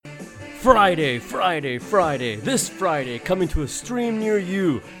Friday. This Friday, coming to a stream near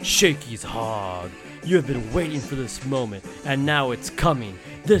you, Shakey's Hog. You have been waiting for this moment, and now it's coming.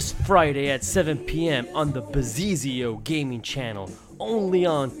 This Friday at 7 p.m. on the Bazizio Gaming Channel, only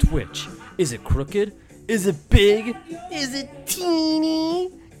on Twitch. Is it crooked? Is it big? Is it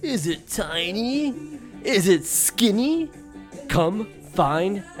teeny? Is it tiny? Is it skinny? Come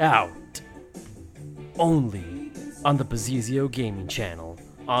find out. Only on the Bazizio Gaming Channel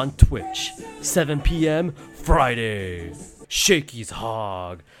on Twitch, 7 p.m. Friday. Shakey's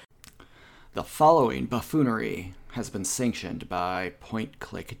Hog. The following buffoonery has been sanctioned by Point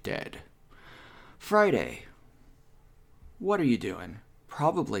Click Dead. Friday. What are you doing?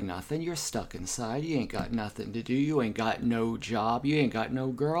 Probably nothing. You're stuck inside. You ain't got nothing to do. You ain't got no job. You ain't got no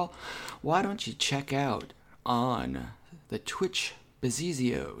girl. Why don't you check out on the Twitch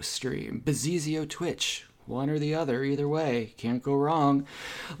Bazizio stream? Bazizio Twitch. One or the other, either way. Can't go wrong.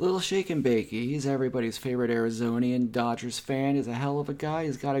 Little Shake and Bakey. He's everybody's favorite Arizonian Dodgers fan. He's a hell of a guy.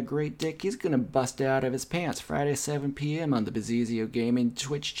 He's got a great dick. He's going to bust out of his pants Friday, 7 p.m. on the Bazizio Gaming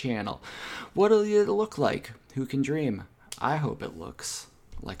Twitch channel. What'll it look like? Who can dream? I hope it looks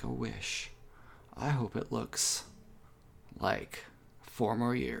like a wish. I hope it looks like 4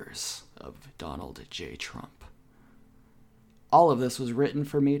 more years of Donald J. Trump. All of this was written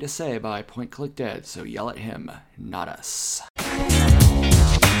for me to say by Point Click Dead, so yell at him, not us. You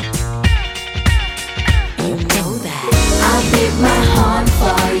know that I'll beat my heart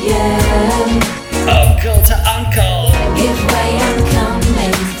for you. Uncle to uncle, Give way, I'm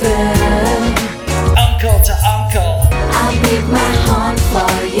coming through. uncle to uncle, I'll beat my heart for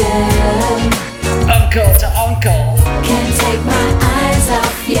you. uncle to uncle, Can't take my eyes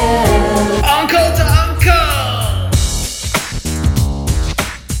off you. uncle to uncle.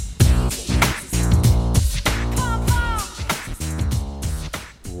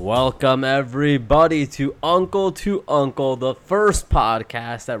 Welcome everybody to Uncle, the first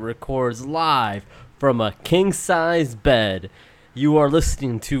podcast that records live from a king-size bed. You are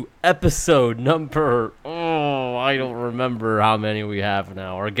listening to episode number, I don't remember how many we have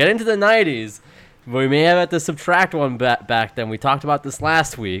now. We're getting to the 90s. We may have to subtract one back then. We talked about this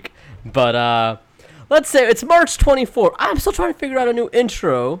last week. But let's say it's March 24th. I'm still trying to figure out a new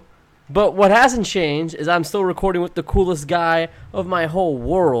intro. But what hasn't changed is I'm still recording with the coolest guy of my whole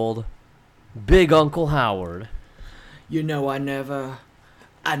world, Big Uncle Howard. You know I never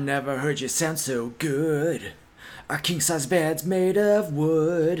heard you sound so good. Our king-size bed's made of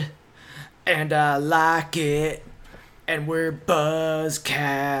wood, and I like it. And we're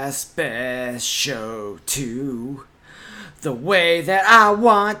Buzzcast Best Show too, the way that I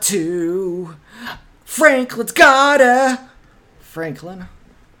want to. Franklin's gotta. Franklin,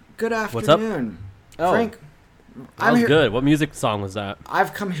 good afternoon. What's up? Oh, Frank, that was good. What music song was that?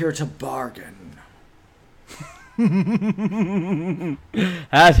 I've come here to bargain.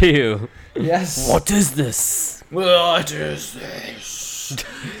 Have you? Yes. What is this? What is this?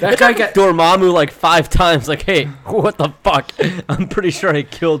 That guy got Dormammu like 5 times. Like, hey, what the fuck? I'm pretty sure I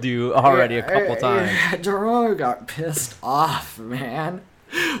killed you already a couple times. Dormammu got pissed off, man.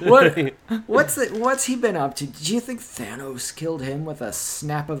 What's he been up to? Do you think Thanos killed him with a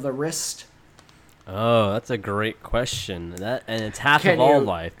snap of the wrist? Oh, that's a great question. And it's half Can of all you-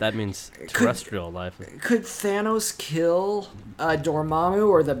 life. That means terrestrial life. Could Thanos kill Dormammu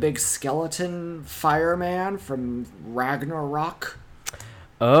or the big skeleton fireman from Ragnarok?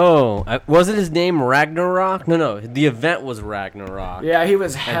 Oh, wasn't his name Ragnarok? No. The event was Ragnarok. Yeah, he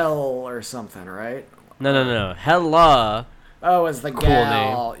was Hell or something, right? No. Hela. Oh, it's the Cool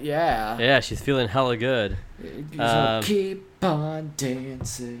gal. Yeah. Yeah, she's feeling hella good. So keep on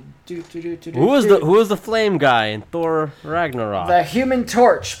dancing. Who was the flame guy in Thor Ragnarok? The Human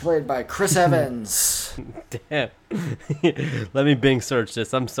Torch, played by Chris Evans. Damn. Let me Bing search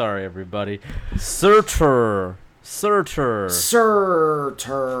this. I'm sorry, everybody. Surtur. The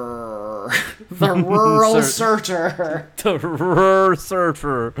rural Surtur. The rural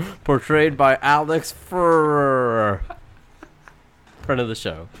Surtur, portrayed by Alex Furr. Friend of the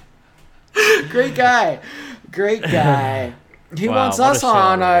show. Great guy. He Wow, wants what a us show.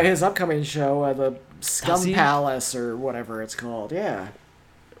 on his upcoming show, the Scum Does he? Palace or whatever it's called. Yeah.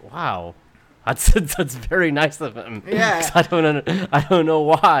 Wow. That's very nice of him. Yeah. 'Cause I don't know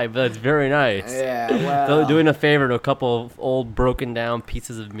why, but it's very nice. Yeah, well. Doing a favor to a couple of old broken down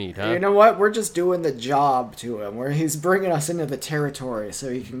pieces of meat, huh? You know what? We're just doing the job to him, where he's bringing us into the territory so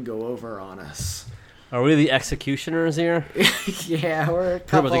he can go over on us. Are we the executioners here? Yeah, we're a We're about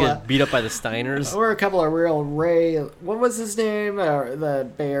couple to of... get beat up by the Steiners. We're a couple of real Ray... What was his name? The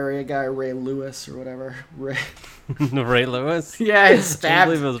Bay Area guy, Ray Lewis or whatever. Ray... Ray Lewis? Yeah, I he stabbed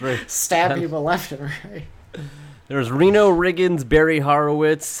believe it was Ray. people left and right. There's Reno Riggins, Barry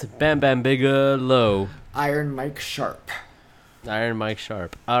Horowitz, Bam Bam Bigelow, Iron Mike Sharp. Iron Mike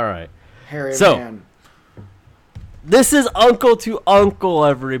Sharp. All right. Harry So- Man. This is Uncle to Uncle,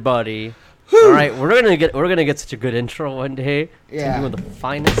 everybody. All right, we're gonna get such a good intro one day. It's gonna Yeah. be one of the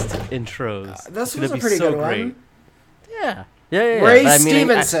finest intros. This It's was gonna a be pretty so good great. one. Yeah. Yeah. Ray But I mean,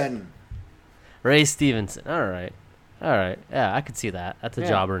 Stevenson. Ray Stevenson. All right. Yeah, I could see that. That's a Yeah.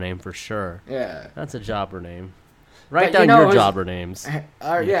 jobber name for sure. Yeah. That's a jobber name. Write But down you know, your it was- jobber names in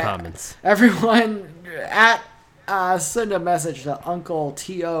the Yeah. comments. Everyone, send a message to Uncle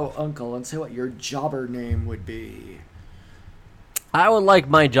T.O. Uncle and say what your jobber name would be. I would like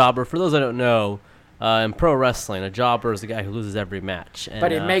my jobber. For those that don't know, in pro wrestling, a jobber is the guy who loses every match. And,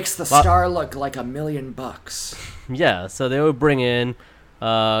 But it makes the well, star look like $1 million bucks. Yeah, so they would bring in,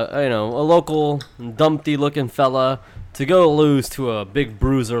 a local dumpty-looking fella to go lose to a big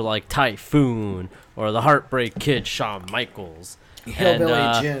bruiser like Typhoon or the Heartbreak Kid Shawn Michaels.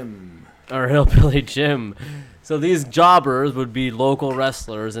 Hillbilly Jim. Or Hillbilly Jim. So these jobbers would be local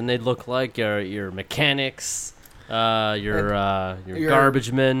wrestlers, and they'd look like your mechanics, your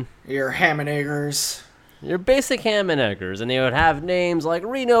garbage men, Your ham and eggers. your basic ham and eggers, and they would have names like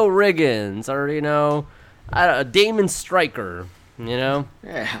Reno Riggins or Damon Stryker. Yeah.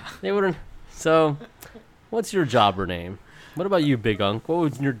 They wouldn't. So, what's your jobber name? What about you, Big Unc? What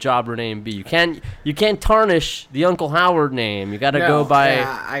would your jobber name be? You can't tarnish the Uncle Howard name. You got to go by.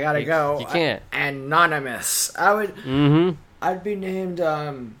 Yeah, I gotta go. You can't. Anonymous. I would. Mm-hmm. I'd be named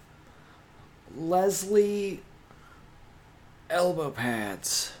Leslie Elbow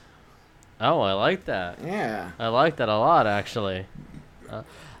Pads. Oh, I like that. Yeah. I like that a lot, actually.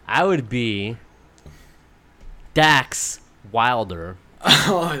 I would be Dax Wilder.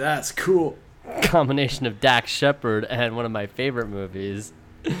 Oh, that's cool. Combination of Dax Shepard and one of my favorite movies,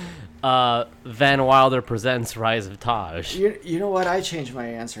 Van Wilder Presents Rise of Taj. You know what? I changed my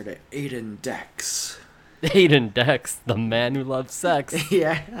answer to Aiden Dex. Aiden Dex, the man who loves sex.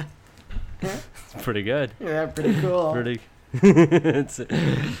 Yeah. It's pretty good. Yeah, pretty cool. Pretty.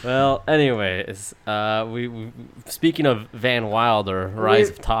 Well, anyways, we speaking of Van Wilder, Rise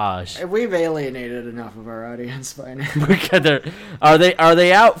of Taj. We've alienated enough of our audience by now. We got their, are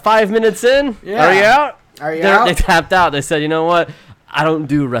they out 5 minutes in? Yeah. Are you out? Are you out? They tapped out. They said, you know what? I don't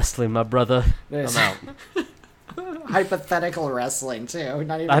do wrestling, my brother. There's I'm out. hypothetical wrestling too.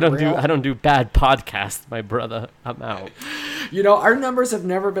 Not even I real. don't do bad podcasts, my brother. I'm out. You know, our numbers have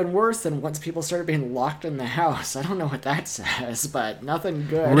never been worse than once people started being locked in the house. I don't know what that says, but nothing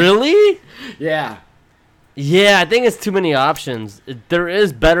good. Really? Yeah. Yeah, I think it's too many options. There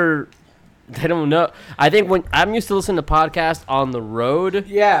is better. They don't know. I think when I'm used to listening to podcasts on the road.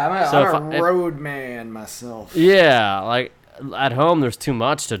 Yeah, I'm if a road man myself. Yeah, like at home, there's too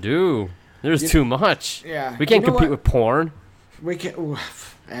much to do. There's too much. Yeah. We can't You know compete what? with porn. We can,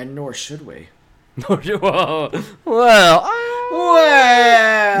 and nor should we. Whoa.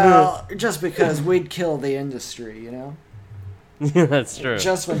 Well, just because we'd kill the industry, you know? That's true.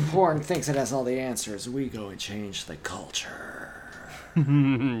 Just when porn thinks it has all the answers, we go and change the culture.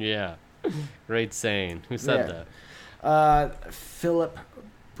 Yeah. Great saying. Who said that? Philip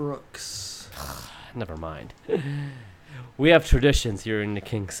Brooks. Never mind. We have traditions here in the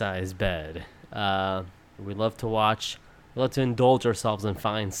king size bed. We love to watch. We love to indulge ourselves in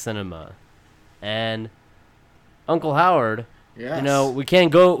fine cinema. And Uncle Howard, Yes. you know, we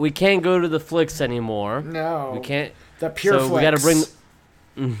can't go to the flicks anymore. No. We can't. The pure So flicks. we got to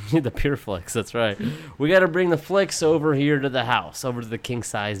bring the pure flicks. That's right. We got to bring the flicks over here to the house, over to the king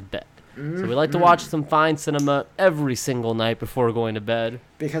size bed. So we like to watch some fine cinema every single night before going to bed.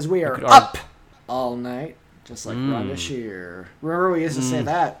 Because we are could up all night, just like Rhonda Shear. Remember we used to say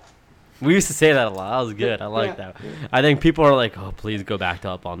that? We used to say that a lot. That was good. I like Yeah. that. I think people are like, oh, please go back to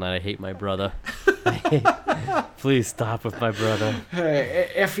Up All Night. I hate my brother. Please stop with my brother.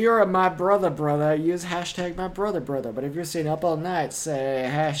 Hey, if you're a my brother, use hashtag my brother. But if you're saying up all night, say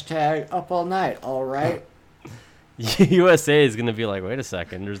hashtag up all night, all right? USA is going to be like, wait a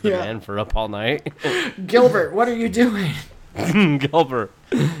second. There's the Yeah. man for Up All Night. Gilbert, what are you doing? Gilbert,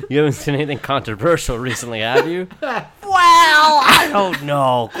 you haven't seen anything controversial recently, have you? Well, I don't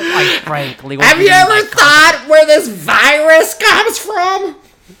know. Quite frankly. What Have do you mean ever by thought where this virus comes from?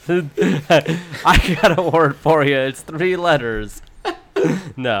 I got a word for you. It's 3 letters.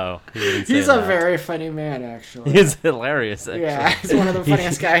 No. he didn't say He's a that. very funny man, actually. He's hilarious, actually. Yeah, he's one of the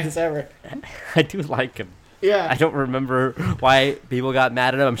funniest guys ever. I do like him. Yeah. I don't remember why people got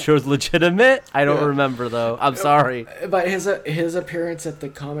mad at him. I'm sure it's legitimate. I don't remember though. I'm sorry. But his appearance at the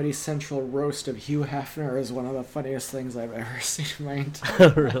Comedy Central roast of Hugh Hefner is one of the funniest things I've ever seen in my entire.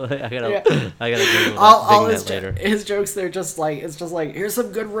 Really? I gotta Yeah. Google that, All ding his, that later. his jokes, they're just like, it's just like, here's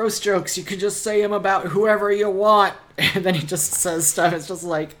some good roast jokes. You can just say them about whoever you want. And then he just says stuff. It's just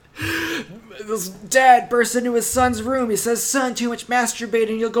like, this dad bursts into his son's room. He says, son, too much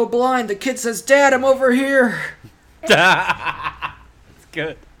masturbating, you'll go blind. The kid says, Dad, I'm over here. That's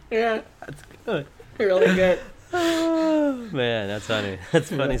good. Yeah, That's good. really good. Oh, man, that's funny. That's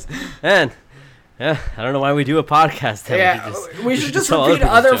funny. Man, yeah, I don't know why we do a podcast. Then. Yeah, we should just tell repeat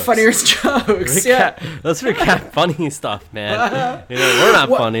people's other jokes. funnier jokes. Yeah. Let's recap funny stuff, man. You know, we're not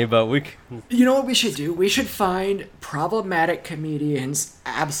What- funny, but we. You know what we should do? We should find problematic comedians'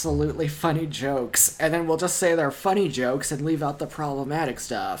 absolutely funny jokes, and then we'll just say they're funny jokes and leave out the problematic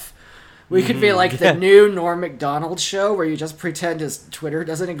stuff. We could be like yeah. the new Norm Macdonald show where you just pretend his Twitter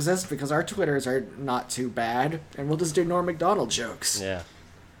doesn't exist because our Twitters are not too bad, and we'll just do Norm Macdonald jokes. Yeah.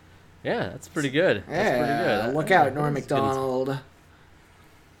 Yeah, that's pretty good. That's Yeah, pretty good. look out, Norm That's good. Macdonald.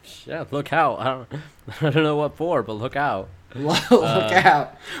 Yeah, look out. I don't know what for, but look out. Look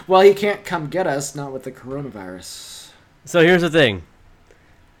out. Well, he can't come get us, not with the coronavirus. So here's the thing.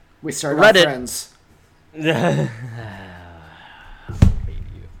 We started Reddit. off friends.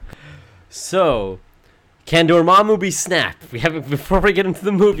 So, can Dormammu be snapped? We haven't before we get into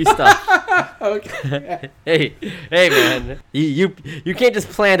the movie stuff. Okay. hey, man, you can't just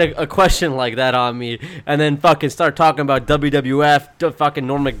plant a question like that on me and then fucking start talking about WWF, fucking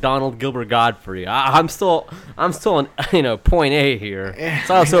Norm Macdonald, Gilbert Godfrey. I'm still on point A here. Yeah,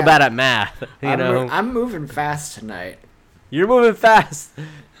 So I'm so yeah. bad at math. I'm moving fast tonight. You're moving fast.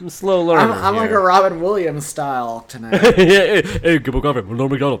 I'm a slow learner. I'm like a here. Robin Williams style tonight. hey, Gilbert Godfrey,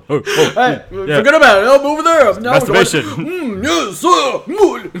 Norm Macdonald. Oh, Hey, yeah. forget about it. I'm over there. No, Masturbation. yes, sir.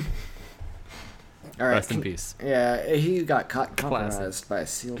 All right. Rest in peace. Yeah, he got compromised by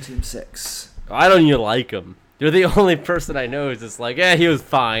SEAL Team 6. I don't even like him. You're the only person I know who's just like, he was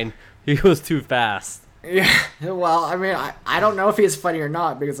fine. He was too fast. Yeah, well, I mean, I don't know if he's funny or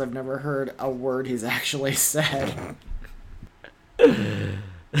not because I've never heard a word he's actually said.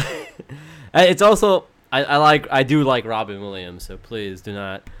 It's also I do like Robin Williams, so please do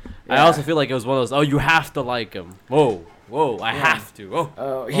not. I Yeah. also feel like it was one of those. Oh, you have to like him. Whoa, I have to. Oh,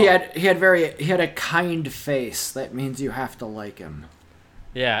 Oh, he had a kind face. That means you have to like him.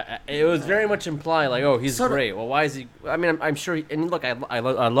 yeah. It was very much implied like, oh, he's Sort of- great. Well, why is he? I mean, I'm sure. And look, I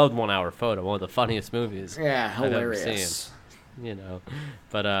loved 1 Hour Photo, one of the funniest movies. Yeah, I've ever hilarious.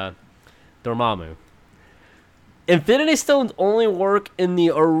 But Dormammu. Infinity Stones only work in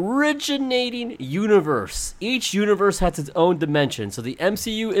the originating universe. Each universe has its own dimension, so the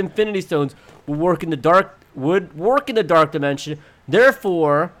MCU Infinity Stones would work in the dark dimension.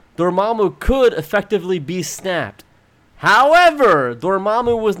 Therefore, Dormammu could effectively be snapped. However,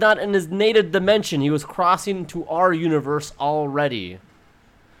 Dormammu was not in his native dimension. He was crossing into our universe already.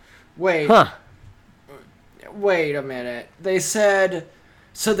 Wait, Huh. wait a minute. They said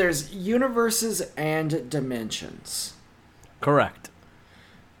so. There's universes and dimensions, Correct.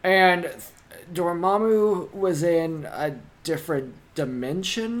 and Dormammu was in a different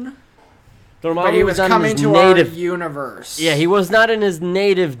dimension, Dormammu but he was not in coming his to native. our universe. Yeah, he was not in his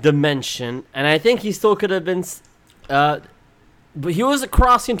native dimension, and I think he still could have been. But he was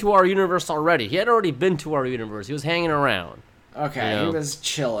crossing to our universe already. He had already been to our universe. He was hanging around. Okay, You know. he was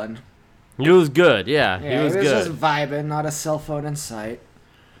chilling. He was good. Yeah, Yeah, he was good. just vibing, not a cell phone in sight.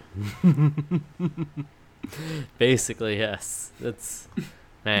 Basically, yes. That's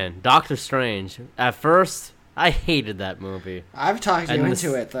man. Doctor Strange. At first, I hated that movie. I've talked you And into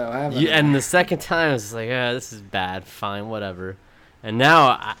this- it though, haven't I? And the second time, I was like, this is bad. Fine, whatever. And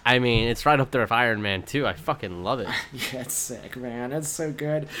now, I mean, it's right up there with Iron Man 2. I fucking love it. Yeah, it's sick, man. It's so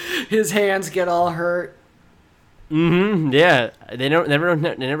good. His hands get all hurt. Mm-hmm. Yeah. They never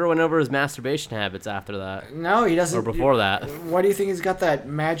went over his masturbation habits after that. No, he doesn't. Or before that. What do you think he's got that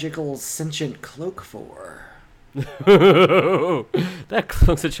magical sentient cloak for? That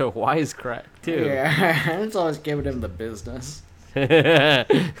cloak's such a wisecrack, too. Yeah, it's always giving him the business.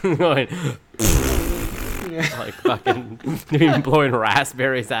 Going, like fucking blowing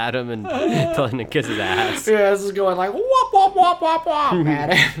raspberries at him and telling him to kiss his ass. Yeah, this is going like whop whop whop whop whop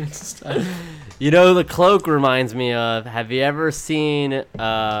at him and stuff. You know, the cloak reminds me of. Have you ever seen? It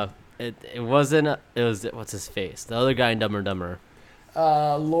was what's his face? The other guy in Dumb and Dumber.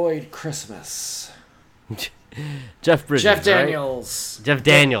 Lloyd Christmas. Jeff Bridges. Jeff right? Daniels. Jeff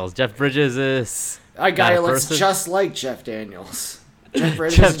Daniels. Jeff Bridges is A guy that who looks person? just like Jeff Daniels. Jeff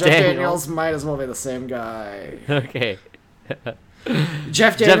Bridges Jeff and Jeff Daniels. Daniels might as well be the same guy. Okay.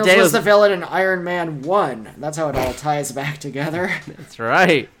 Jeff Daniels Daniels- was the villain in Iron Man 1. That's how it all ties back together. That's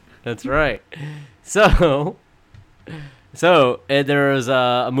right. That's right. So there was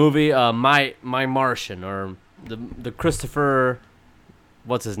a movie, My Martian, or the Christopher,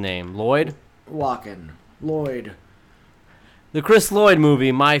 what's his name, Lloyd? Lloyd. The Chris Lloyd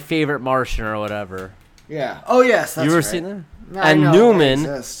movie, My Favorite Martian, or whatever. Yeah. Oh, yes, that's You ever right. seen that? I And know, Newman- they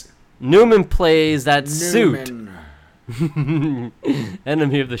exist. Newman plays that suit. Newman.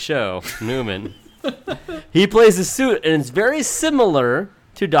 Enemy of the show, Newman. He plays a suit, and it's very similar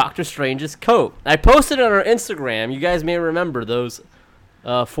to Doctor Strange's coat. I posted it on our Instagram. You guys may remember those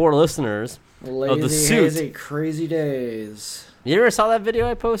 4 listeners of the Lazy, suit. hazy, crazy days. You ever saw that video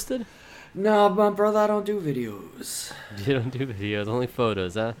I posted? No, my brother, I don't do videos. You don't do videos, only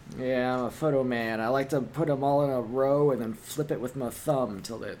photos, huh? Yeah, I'm a photo man. I like to put them all in a row and then flip it with my thumb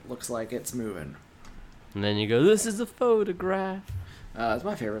until it looks like it's moving. And then you go, this is a photograph. It's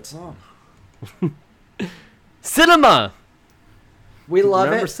my favorite song. Cinema! We love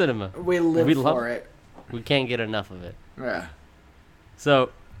Remember it. cinema. We live We for love it. We can't get enough of it. Yeah. So,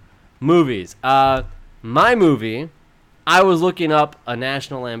 movies. My movie, I was looking up a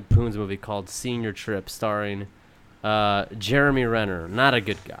National Lampoon's movie called Senior Trip, starring Jeremy Renner. Not a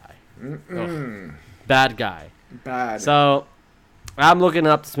good guy. Ugh. Bad guy. Bad. So, I'm looking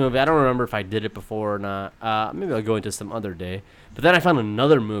up this movie. I don't remember if I did it before or not. Maybe I'll go into some other day. But then I found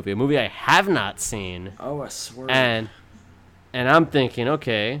another movie, a movie I have not seen. Oh, I swear. And I'm thinking,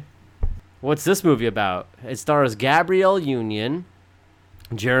 okay, what's this movie about? It stars Gabrielle Union,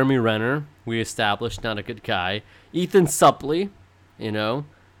 Jeremy Renner, we established, not a good guy, Ethan Suplee,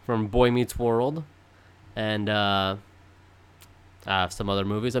 from Boy Meets World, and some other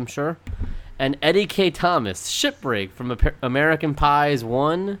movies, I'm sure, and Eddie K. Thomas, Shipwreck from American Pies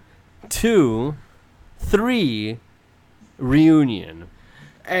 1, 2, 3, Reunion.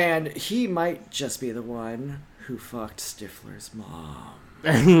 And he might just be the one who fucked Stifler's mom.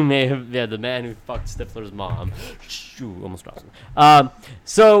 He may have, the man who fucked Stifler's mom. Shoo, almost dropped him.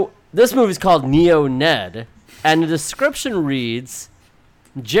 So this movie's called Neo Ned, and the description reads,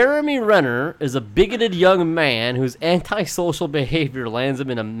 Jeremy Renner is a bigoted young man whose antisocial behavior lands him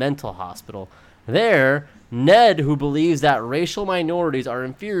in a mental hospital. There, Ned, who believes that racial minorities are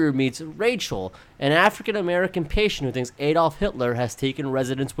inferior, meets Rachel, an African-American patient who thinks Adolf Hitler has taken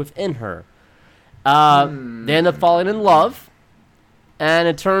residence within her. They end up falling in love, and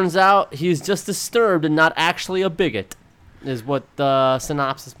it turns out he's just disturbed and not actually a bigot, is what the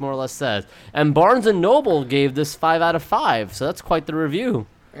synopsis more or less says. And Barnes & Noble gave this 5 out of 5, so that's quite the review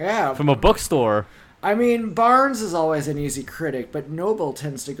Yeah. from a bookstore. I mean, Barnes is always an easy critic, but Noble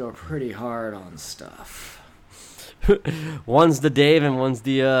tends to go pretty hard on stuff. One's the Dave and one's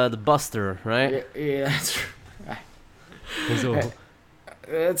the Buster, right? Yeah, that's right. So,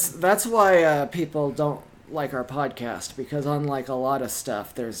 That's why people don't like our podcast, because unlike a lot of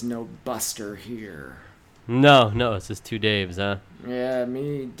stuff, there's no Buster here. no, it's just 2 Daves, huh? Yeah,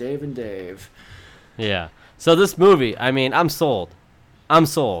 me, Dave, and Dave. Yeah. So this movie, I mean, I'm sold.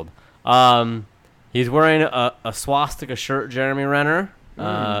 He's wearing a swastika shirt, Jeremy Renner.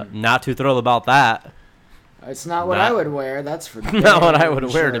 Not too thrilled about that. It's not what Not- I would wear, that's for Not what I would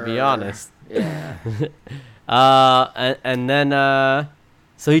damn wear, to be sure. honest. Yeah. And then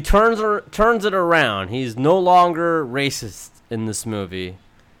so he turns it around. He's no longer racist in this movie.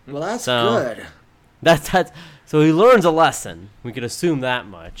 Well, that's So- good. That's so he learns a lesson. We could assume that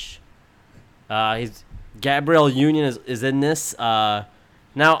much. He's Gabrielle Union is in this. Now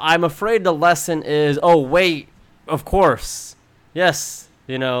I'm afraid the lesson is, oh wait, of course, yes,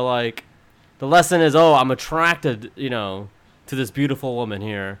 the lesson is, oh, I'm attracted, to this beautiful woman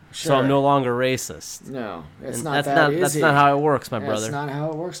here, so I'm Sure. no longer racist. No, it's And not that's easy. that's not how it works, my That's brother. not how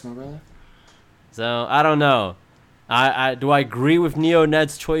it works, my brother. So I don't know. Do I agree with Neo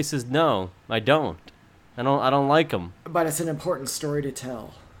Ned's choices? No, I don't. I don't like them. But it's an important story to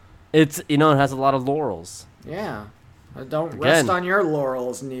tell. It has a lot of laurels. Yeah. Don't rest Again. on your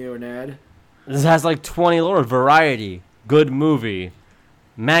laurels, Neo Ned. This has like 20 laurels. Variety, good movie,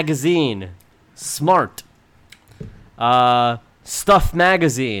 magazine, smart. Stuff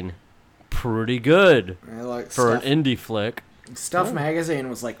magazine, pretty good I like for Stuff. an indie flick. Stuff magazine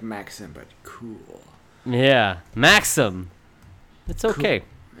was like Maxim, but cool. Yeah, Maxim. It's okay.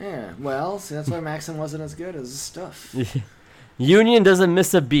 Yeah, well, see, that's why Maxim wasn't as good as Stuff. Union doesn't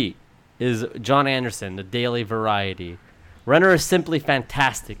miss a beat, is John Anderson, the Daily Variety. Renner is simply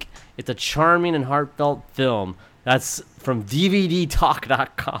fantastic. It's a charming and heartfelt film, That's from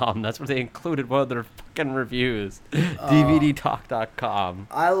DVDtalk.com. That's where they included one of their fucking reviews. DVDtalk.com.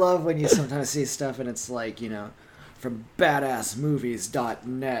 I love when you sometimes see stuff and it's like, from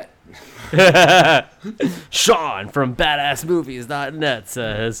badassmovies.net. Sean from badassmovies.net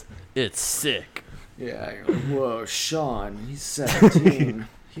says, it's sick. Yeah, I go, whoa, Sean, he's 17.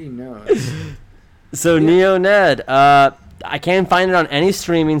 He knows. So, Neo Ned, I can't find it on any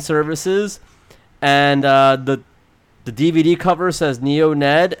streaming services. And the DVD cover says Neo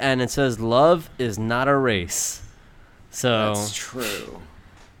Ned, and it says love is not a race. So That's true.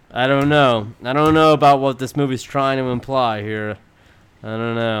 I don't know. I don't know about what this movie's trying to imply here. I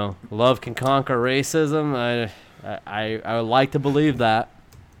don't know. Love can conquer racism. I would like to believe that.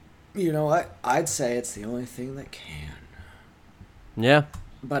 You know what? I'd say it's the only thing that can. Yeah.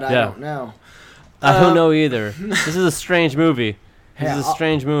 But I Yeah. don't know. I don't know either. This is a strange movie. This Yeah, is a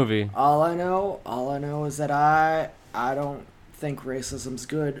strange movie. All I know is that I don't think racism's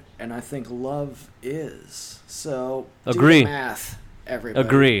good, and I think love is. So Agree. do the math, everybody.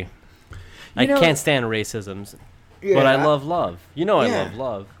 Agree. I You know- can't stand racism, Yeah, but I love love. You know I Yeah. love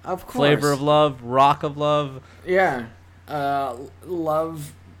love. Of course. Flavor of Love, Rock of Love. Yeah.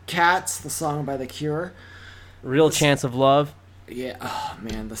 Love Cats, the song by The Cure. Real Chance of Love. Yeah. Oh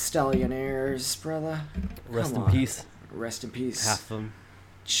man, the Stallionaires, brother. Rest Come in on. peace. Rest in peace. Half of them.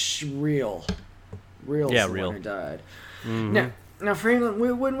 Real. Real. Yeah, the real. one who died. Mhm. Now,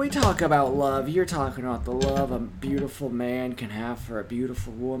 Franklin, when we talk about love, you're talking about the love a beautiful man can have for a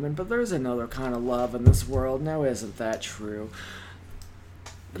beautiful woman, but there's another kind of love in this world. Now, isn't that true?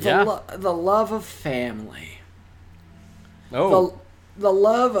 Yeah. The love of family. Oh. The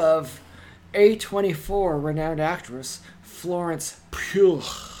love of A24 renowned actress Florence Pugh.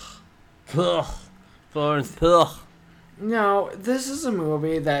 Ugh. Florence Pugh. No, this is a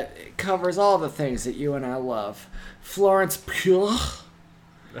movie that covers all the things that you and I love. Florence Pugh,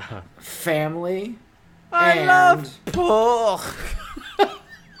 family, I and love Pugh.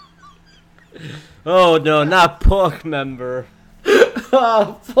 Oh no, not Pugh member.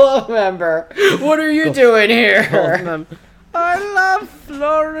 oh, full member. What are you doing Pugh here? member. I love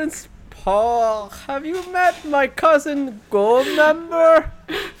Florence Pugh. Have you met my cousin Gold member?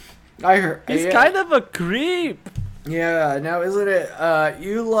 I heard He's yeah. kind of a creep. Yeah, now isn't it?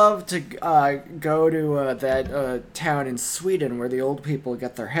 You love to go to that town in Sweden where the old people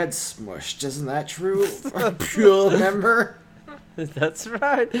get their heads smushed. Isn't that true? Pugh member. That's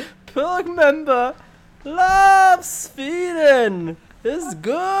right. Pugh member loves Sweden. It's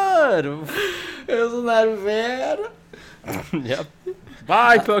good. Isn't that bad? Yep.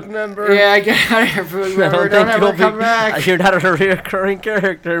 Bye, Pugh member. Yeah, get out of here, Pugh I member. Don't think ever you'll come back. You're not a recurring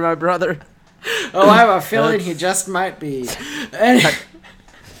character, my brother. Oh, I have a feeling he just might be. Anyway,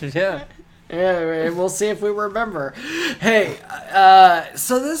 Yeah. we'll see if we remember. Hey,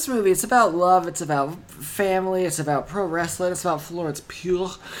 so this movie, it's about love, it's about family, it's about pro wrestling, it's about Florence Pugh,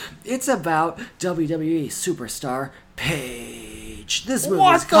 it's about WWE superstar Paige. This movie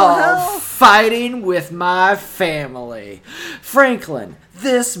What is the called hell? Fighting with My Family. Franklin,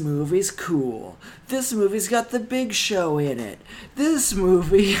 this movie's cool. This movie's got the Big Show in it. This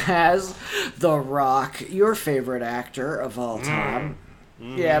movie has The Rock, your favorite actor of all time.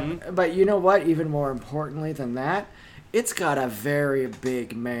 Yeah, but you know what? Even more importantly than that, it's got a very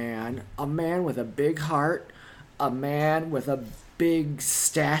big man. A man with a big heart, a man with a big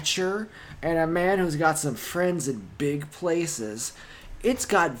stature, and a man who's got some friends in big places. It's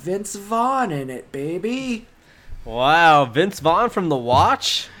got Vince Vaughn in it, baby. Wow, Vince Vaughn from The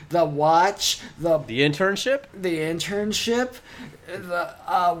Watch, The Watch, The Internship, the Internship, the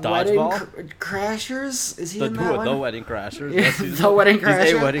Wedding Dodgeball? Crashers. Is he in that the one? Wedding Crashers. Yeah, Yes, he's- the Wedding he's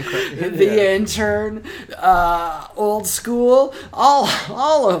Crasher, a Wedding Crasher. the Yeah. Intern, Old School,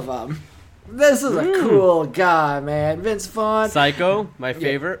 all of them. This is a cool guy, man. Vince Vaughn. Psycho, my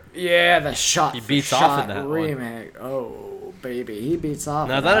favorite. Yeah, the shot. He for beats shot off in that one. remake. Oh, baby, he beats off.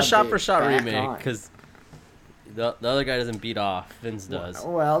 Now, and not a I shot beat for shot back remake on. because the other guy doesn't beat off. Vince does.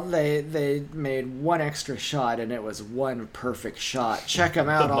 Well, they made one extra shot and it was one perfect shot. Check him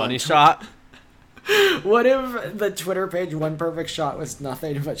out The on money shot. What if the Twitter page One Perfect Shot was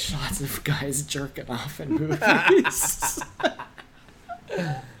nothing but shots of guys jerking off in movies?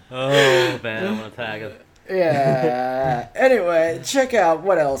 Oh man, I want to tag him. Yeah. Anyway, check out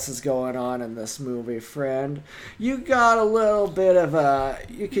what else is going on in this movie, friend. You got a little bit of a...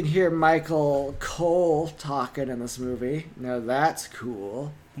 You can hear Michael Cole talking in this movie. Now that's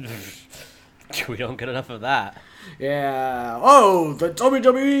cool. We don't get enough of that. Yeah. Oh, the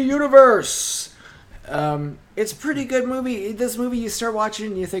WWE Universe! It's a pretty good movie. This movie, you start watching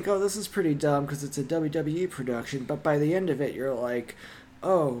and you think, oh, this is pretty dumb because it's a WWE production. But by the end of it, you're like,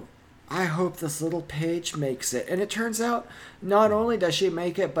 oh, I hope this little Paige makes it. And it turns out, not only does she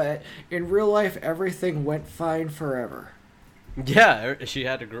make it, but in real life, everything went fine forever. Yeah, she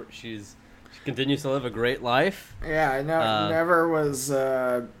continues to live a great life. Yeah, never was,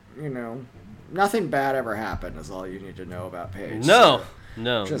 nothing bad ever happened is all you need to know about Paige. No. Just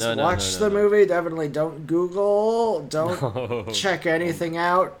No, watch the movie. Definitely don't Google. Don't check anything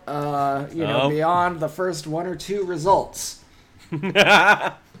out. Beyond the first one or two results.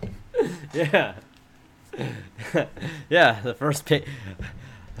 Yeah. Yeah, the first page.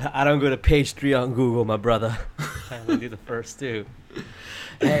 I don't go to page 3 on Google, my brother. I only do the first 2.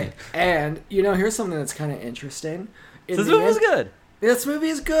 Hey, and, here's something that's kind of interesting. This movie was good. This movie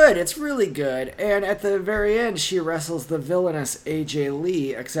is good. It's really good. And at the very end, she wrestles the villainous AJ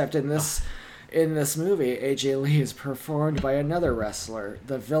Lee, except in this movie, AJ Lee is performed by another wrestler,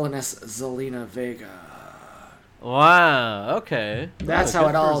 the villainous Zelina Vega. Wow, okay. That's how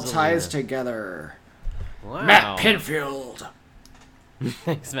it all ties together. Wow. Matt Pinfield.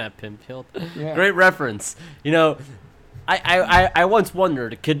 Thanks, Matt Pinfield. Yeah. Great reference. I once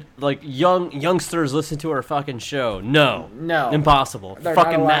wondered, could youngsters listen to our fucking show? No, impossible. They're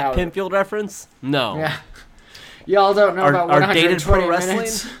Fucking not Matt allowed. Pinfield reference? No. Yeah. Y'all don't know about Our dated 120 pro wrestling?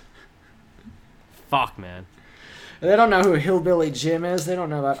 minutes. Fuck, man. They don't know who Hillbilly Jim is. They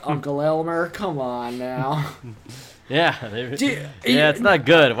don't know about Uncle Elmer. Come on now. Yeah, it's not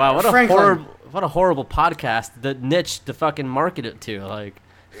good. Wow, what a horrible podcast. The niche to fucking market it to. Like,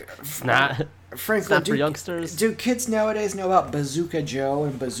 it's not. Franklin, it's not for youngsters. Do kids nowadays know about Bazooka Joe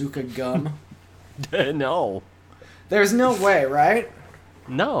and Bazooka Gum? No. There's no way, right?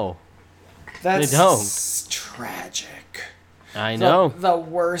 No. That's they don't. Tragic. I know. The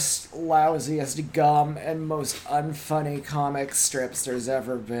worst, lousiest gum and most unfunny comic strips there's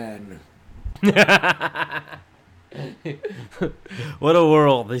ever been. What a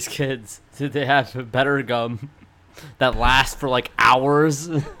world, these kids. Did they have better gum that lasts for like hours?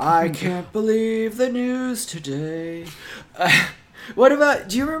 I can't believe the news today. What about,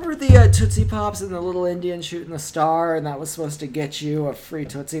 do you remember the Tootsie Pops and the little Indian shooting the star, and that was supposed to get you a free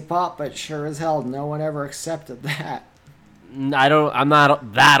Tootsie Pop, but sure as hell no one ever accepted that. I'm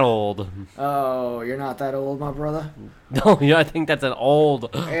not that old. Oh, you're not that old, my brother? No, I think that's an old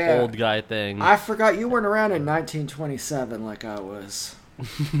guy thing. I forgot you weren't around in 1927 like I was.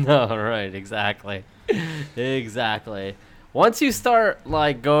 No, right, exactly. Exactly. Once you start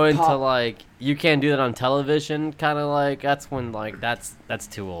going to you can't do that on television, kind of that's when that's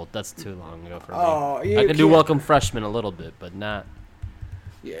too old. That's too long ago for me. I can do Welcome Freshman a little bit, but not.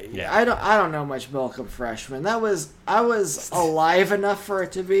 Yeah. I don't know much Welcome Freshman. I was alive enough for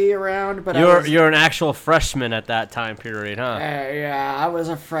it to be around, but you're an actual freshman at that time period, huh? Yeah, I was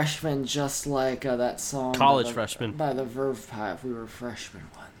a freshman, just like that song. College freshman by the Verve Pipe. We were freshmen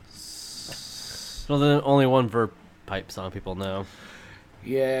once. Well, the only one Verve Pipe song people know.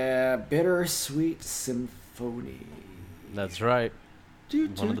 Yeah, Bittersweet Symphony. That's right.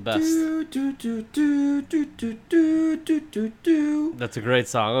 One of the best. That's a great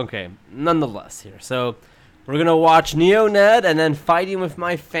song. Okay, nonetheless here. So we're going to watch Neo Ned and then Fighting with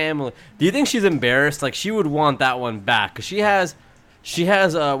My Family. Do you think she's embarrassed? Like, she would want that one back. Because she has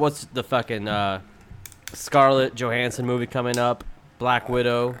what's the fucking Scarlett Johansson movie coming up? Black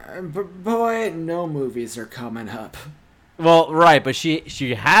Widow. Boy, no movies are coming up. Well, right, but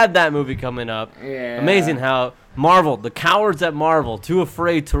she had that movie coming up. Yeah. Amazing how Marvel, the cowards at Marvel, too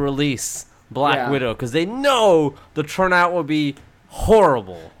afraid to release Black Widow because they know the turnout will be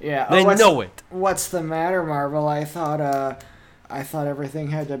horrible. Yeah, they know it. What's the matter, Marvel? I thought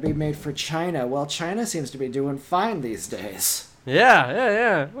everything had to be made for China. Well, China seems to be doing fine these days.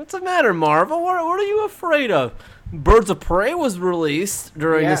 Yeah. What's the matter, Marvel? What are you afraid of? Birds of Prey was released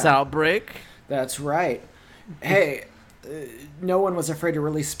during this outbreak. That's right. Hey. No one was afraid to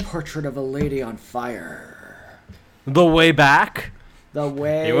release Portrait of a Lady on Fire. The Way Back? The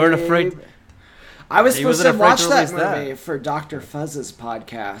Way... You weren't afraid... I was supposed to watch that movie for Dr. Fuzz's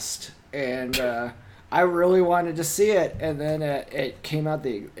podcast, and I really wanted to see it, and then it came out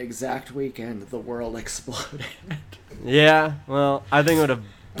the exact weekend the world exploded. Yeah, well, I think it would have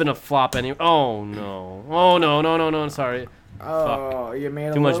been a flop anyway. Oh, no. Oh, no, sorry. Oh, fuck. You made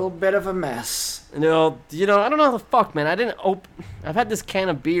a little bit of a mess. No, I don't know how the fuck, man. I've had this can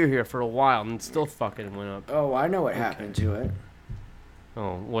of beer here for a while, and it still fucking went up. Oh, I know what happened to it.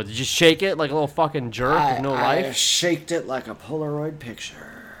 Oh, what, did you shake it like a little fucking jerk with no life? I shaked it like a Polaroid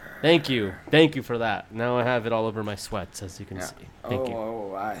picture. Thank you for that. Now I have it all over my sweats, as you can see. Thank you.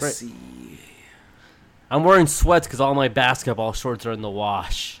 Oh, I see. I'm wearing sweats because all my basketball shorts are in the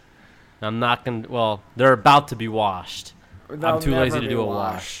wash. I'm not gonna. Well, they're about to be washed. They'll I'm too never lazy to be do a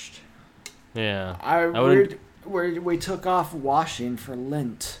washed. wash. Yeah. I wouldn't. we took off washing for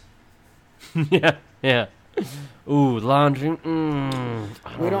Lent. yeah. Ooh, laundry.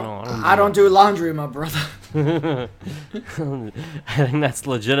 I don't do laundry, my brother. I think that's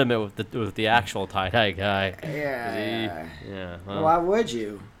legitimate with the actual tie-dye guy. Yeah. Yeah. Well, Why would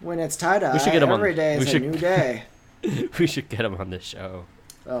you? When it's tie-dye, We should get him on- every day we is a should- new day. we should get him on the show.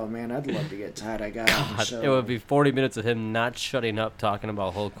 Oh man, I'd love to get tie-dye guy on the God, show. it would be 40 minutes of him not shutting up talking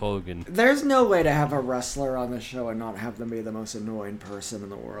about Hulk Hogan. There's no way to have a wrestler on the show and not have them be the most annoying person in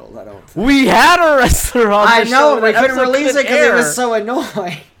the world. I don't think. We had a wrestler on the I show. know, and we that couldn't episode release it because air. it was so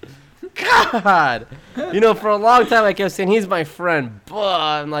annoying. God, for a long time I kept saying he's my friend, but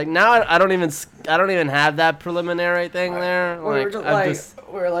I'm like now I don't even have that preliminary thing there.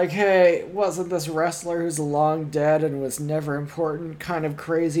 We're like, hey, wasn't this wrestler who's long dead and was never important kind of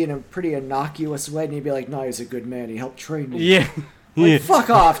crazy in a pretty innocuous way? And he'd be like, no, he's a good man. He helped train me. Yeah, Like, fuck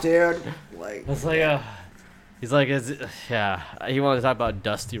off, dude. Like, it's like he's like, he wanted to talk about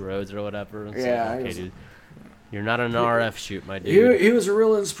Dusty Rhodes or whatever. It's Yeah, like, he okay, was- dude, you're not an RF shoot, my dude. he was a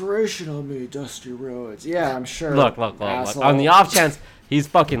real inspiration on me, Dusty Rhodes. Yeah, I'm sure. Look. asshole. On the off chance he's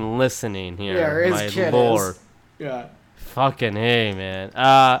fucking listening here, Yeah, his my kid lord. is. Yeah. Fucking hey, man.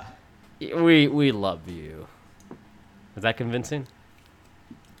 We love you. Is that convincing?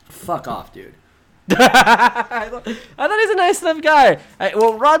 Fuck off, dude. I thought he's a nice enough guy.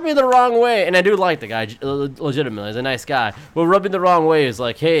 Rubbed me the wrong way, and I do like the guy legitimately. He's a nice guy. What rubbed me the wrong way is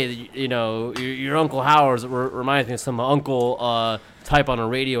like, hey, your Uncle Howard reminds me of some uncle type on a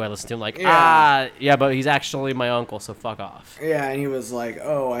radio I listen to. I'm like, yeah, but he's actually my uncle, so fuck off. Yeah, and he was like,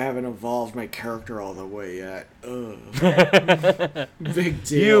 oh, I haven't evolved my character all the way yet. Ugh. Big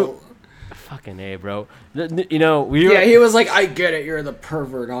deal. Fucking A, bro. We Yeah, he was like, I get it, you're the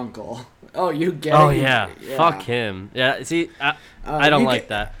pervert uncle. Oh, you get it? Oh, yeah. Fuck him. Yeah, see, I don't like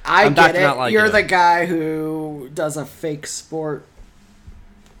that. I I'm get back to it. not liking You're him. the guy who does a fake sport.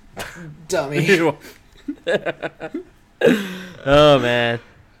 Dummy. Oh, man.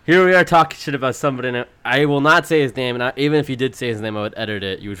 Here we are talking shit about somebody. And I will not say his name, and even if you did say his name, I would edit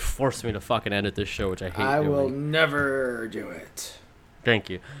it. You would force me to fucking edit this show, which I hate I doing. will never do it. Thank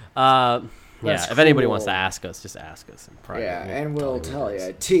you. That's If anybody cool. wants to ask us, just ask us in private. Yeah, and tell we'll you who tell it is.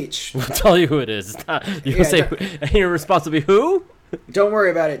 you. Teach. We'll tell you who it is. It's not, you Yeah, say, and your response will be who? Don't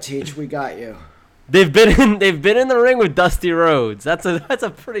worry about it, Teach. We got you. They've been in the ring with Dusty Rhodes. That's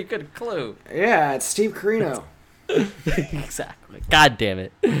a pretty good clue. Yeah, it's Steve Carino. Exactly. God damn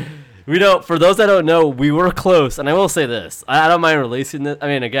it. For those that don't know, we were close, and I will say this. I don't mind releasing this. I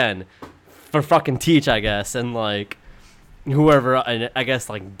mean, again, for fucking Teach, I guess, and like whoever, I guess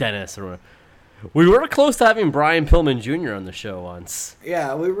like Dennis or we were close to having Brian Pillman Jr. on the show once.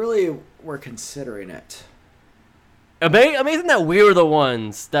 Yeah, we really were considering it. Amazing that we were the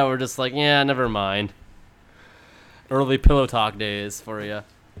ones that were just like, yeah, never mind. Early Pillow Talk days for you.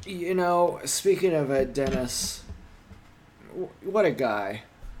 Speaking of Dennis, what a guy.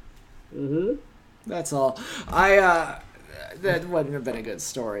 Mm-hmm. That's all. That wouldn't have been a good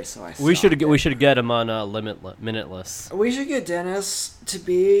story, so I. We should get him on Minuteless. We should get Dennis to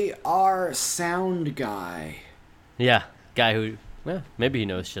be our sound guy. Yeah, guy who, maybe he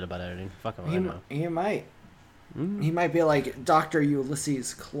knows shit about editing. Fuck him, I don't know. He might. He might be like Dr.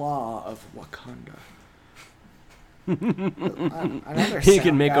 Ulysses Claw of Wakanda. Another He sound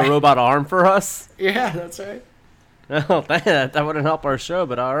can make guy. a robot arm for us. Yeah, that's right. Oh, that wouldn't help our show,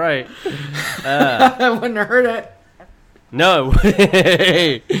 but all right. That wouldn't hurt it. No,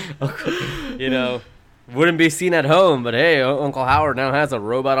 wouldn't be seen at home, but hey, Uncle Howard now has a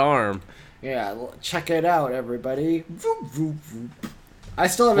robot arm. Yeah, check it out, everybody. Voop, voop, voop. I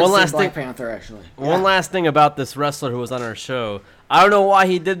still haven't One seen last Black thing- Panther, actually. One last thing about this wrestler who was on our show. I don't know why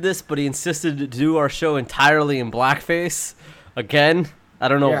he did this, but he insisted to do our show entirely in blackface. Again, I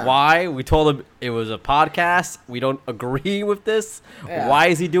don't know Yeah. why. We told him it was a podcast. We don't agree with this. Yeah. Why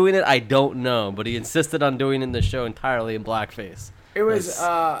is he doing it? I don't know. But he insisted on doing the show entirely in blackface. It was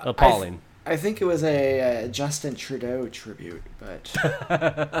That's appalling. I think it was a Justin Trudeau tribute, but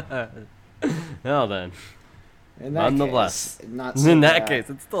Well then, in that nonetheless, case, not so in that bad. case,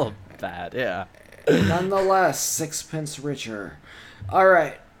 it's still bad. Yeah. Nonetheless, sixpence richer. All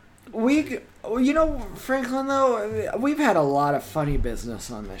right, Franklin. Though we've had a lot of funny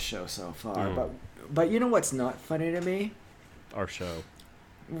business on this show so far, but you know what's not funny to me? Our show.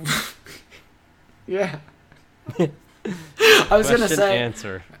 Yeah. I was going to Question say,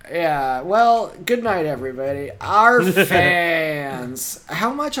 answer. yeah, well, good night, everybody. Our fans.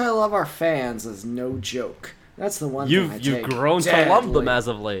 How much I love our fans is no joke. That's the one thing I You've take grown to love them deadly. as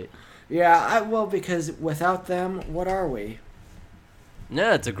of late. Yeah, well, because without them, what are we?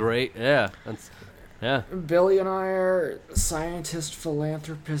 Yeah, it's a great. Yeah, Billionaire, scientist,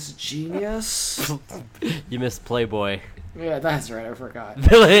 philanthropist, genius. You missed Playboy. Yeah, that's right. I forgot.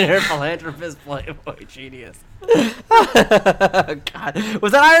 Billionaire, philanthropist, Playboy, genius. God,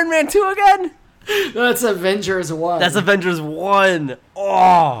 was that Iron Man 2 again? That's Avengers 1. That's Avengers 1.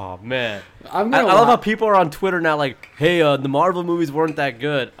 Oh man, I'm I gonna love wa- how people are on Twitter now, like, "Hey, the Marvel movies weren't that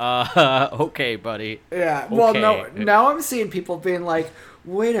good." Okay, buddy. Yeah, well, no. Okay. Now I'm seeing people being like,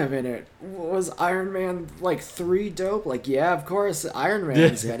 "Wait a minute, was Iron Man like 3 dope?" Like, yeah, of course, Iron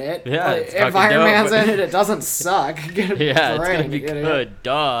Man's in it. Yeah, Like, it's if fucking Iron dope, Man's but- in it, it doesn't suck. Get a Yeah, it's brain, gonna be you know? good.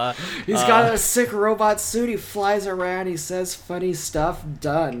 Duh. He's got a sick robot suit. He flies around. He says funny stuff.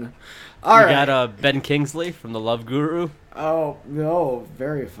 Done. All You right. got Ben Kingsley from the Love Guru. Oh no,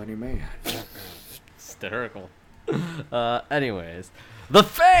 very funny man. Hysterical. Anyways, the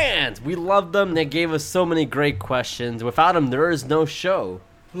fans, we love them. They gave us so many great questions. Without them, there is no show.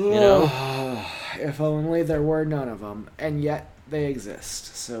 You know. If only there were none of them, and yet they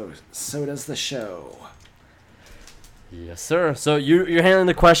exist. So does the show. Yes, sir. So you're handling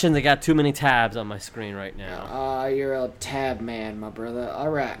the questions. I got too many tabs on my screen right now. You're a tab man, my brother. All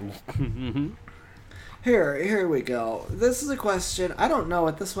right. Here we go. This is a question. I don't know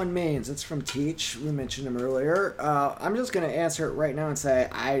what this one means. It's from Teach. We mentioned him earlier. I'm just going to answer it right now and say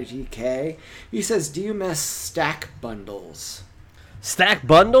IGK. He says, do you miss stack bundles? Stack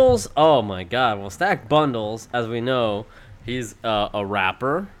Bundles? Oh my god. Well, Stack Bundles, as we know, he's a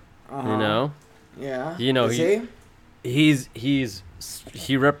rapper. Uh-huh. You know? Yeah. You know, Is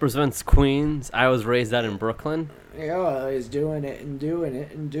he represents Queens. I was raised out in Brooklyn. Yeah, he's doing it and doing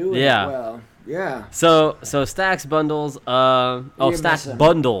it and doing Yeah. it well. Yeah. So Stacks Bundles, You Stack miss him.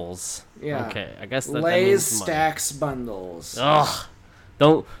 Bundles. Yeah. Okay, I guess that Lay's means money. stacks bundles. Ugh.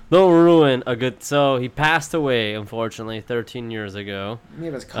 Don't ruin a good. So he passed away, unfortunately, 13 years ago.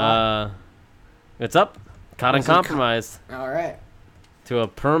 He was caught. It's up. Caught and Was he caught? compromised All right. to a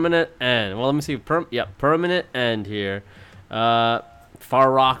permanent end. Well, let me see. Permanent end here. Far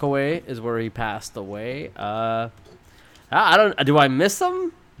Rockaway is where he passed away. I don't. Do I miss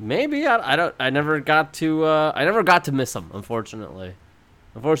him? Maybe. I don't. I never got to. I never got to miss him. Unfortunately,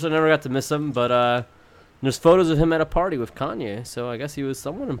 never got to miss him. But there's photos of him at a party with Kanye. So I guess he was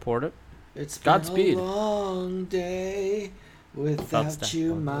somewhat important. It's Godspeed. been a long day without Stack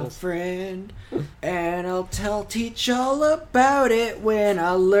you, my bundles. friend. And I'll teach all about it when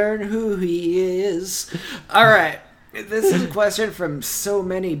I learn who he is. All right. This is a question from so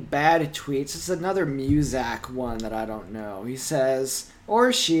many bad tweets. It's another Muzak one that I don't know. He says,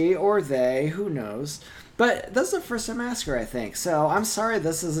 or she, or they, who knows. But this is the first time I ask her, I think. So I'm sorry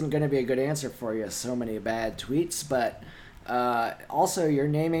this isn't going to be a good answer for you. So many bad tweets. But also, your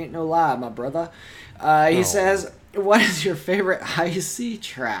name ain't no lie, my brother. He says, what is your favorite high C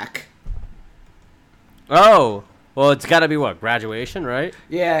track? Oh, well, it's got to be what? Graduation, right?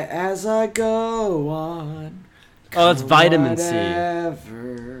 Yeah, as I go on. Oh, it's Vitamin C.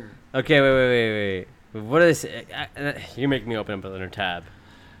 Whatever. Okay, wait. What is? You make me open up another tab.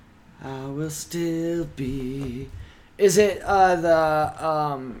 I will still be. Is it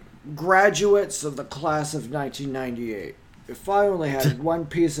the graduates of the class of 1998? If I only had one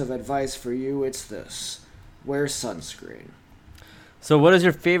piece of advice for you, it's this: wear sunscreen. So, what is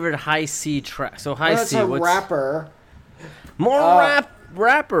your favorite high C track? So, high That's C. a What's rapper. more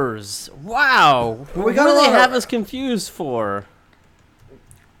rappers? Wow, We got what a do they lot of- have us confused for?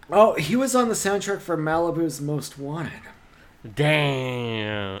 Oh, he was on the soundtrack for Malibu's Most Wanted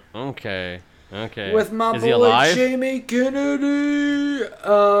Damn. Okay. with my Is he boy alive? Jamie Kennedy.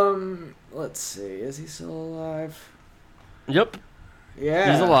 Let's see, is he still alive? Yep.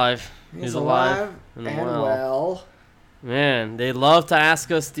 Yeah, He's alive. He's alive and well. Man, they love to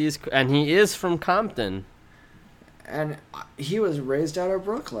ask us these, and he is from Compton. And he was raised out of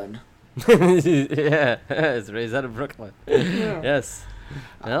Brooklyn. Yeah, it's raised out of Brooklyn. Yes.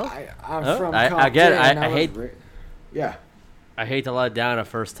 Well, I'm oh, from I- Compton. again, and I was hate- Yeah, I hate to let down a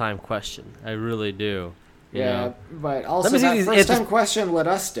first-time question. I really do. You yeah, know? but also me see that these first time answers. question let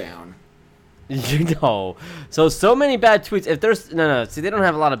us down. You know. So many bad tweets. If there's no. See, they don't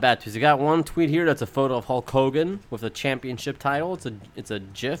have a lot of bad tweets. You got one tweet here that's a photo of Hulk Hogan with a championship title. It's a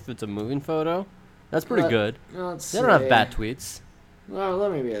GIF. It's a moving photo. That's pretty good. Let's They don't have see. bad tweets. Well,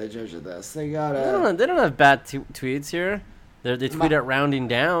 let me be the judge of this. They got They don't have bad tweets here. They tweet at rounding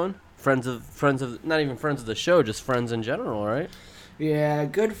down. friends of not even friends of the show, just friends in general, right? Yeah,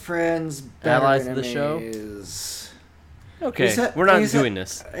 good friends, better Allies of the show? enemies. Okay, He said- we're not he said- doing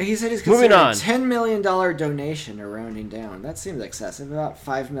this. He said he's Moving considering on. $10 million donation or rounding down. That seems excessive. About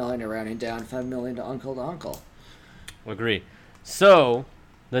 $5 million to rounding down, $5 million to uncle. Agree. So,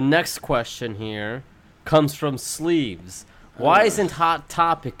 the next question here comes from Sleeves. Why isn't Hot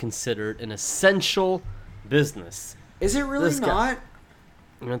Topic considered an essential business? Is it really This guy-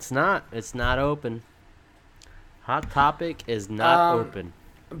 not? It's not. It's not open. Hot Topic is not open.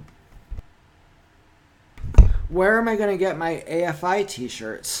 Where am I going to get my AFI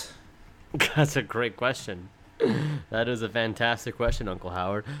t-shirts? That's a great question. That is a fantastic question, Uncle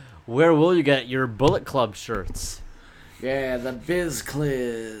Howard. Where will you get your Bullet Club shirts? Yeah, the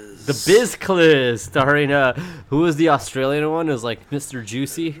BizCliz. The BizCliz, starring who was the Australian one? It was like Mr.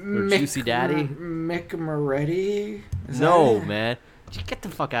 Juicy or Juicy Daddy. Mick Moretti? Is No, that it? man. Get the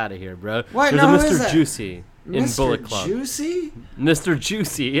fuck out of here, bro. What? There's No, a who is Mr. that? Juicy in Mr. Bullet Club. Juicy? Mr.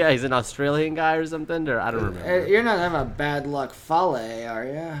 Juicy, yeah, he's an Australian guy or something, or I don't remember. You're not having a Bad Luck Fale, are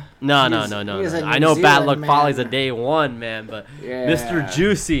you? No. he's a I New know Bad Zealand Luck man. Folly's a day one, man, but Yeah. Mr.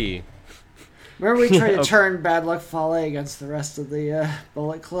 Juicy. Remember we tried to Okay. turn Bad Luck Fale against the rest of the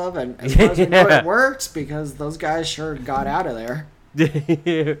Bullet Club, and as far as we know, Yeah. it worked because those guys sure got out of there.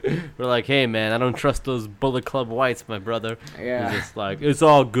 We're like, hey, man, I don't trust those Bullet Club whites, my brother. Yeah. He's just like, it's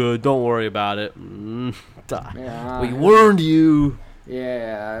all good, don't worry about it. Yeah. We warned you.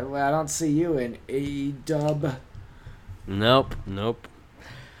 Yeah, well, I don't see you in A-Dub. Nope.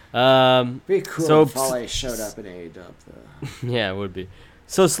 Be cool So- if Fale showed up in A-Dub, though. Yeah, it would be.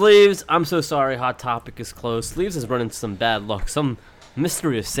 So, Sleeves, I'm so sorry. Hot Topic is closed. Sleeves has run into some bad luck. Some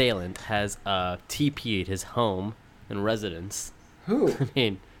mystery assailant has TP'd his home and residence. Who? I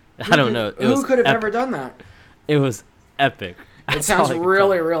mean, I don't know. Who could have ever done that? It was epic. It That's sounds all I can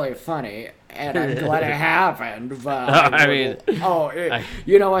really, tell. really funny, and I'm glad it happened. But I mean,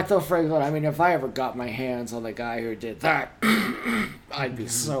 you know what though, Franklin? I mean, if I ever got my hands on the guy who did that, I'd be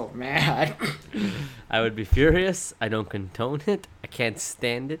so mad. I would be furious. I don't condone it. I can't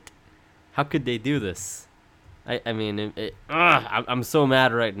stand it. How could they do this? I'm so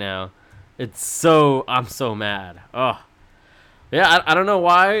mad right now. I'm so mad. Oh. Yeah, I don't know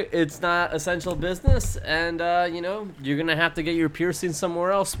why it's not essential business, and, you're going to have to get your piercing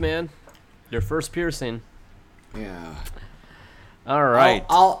somewhere else, man. Your first piercing. Yeah. All right.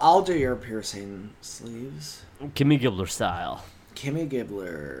 I'll do your piercing sleeves. Kimmy Gibbler style. Kimmy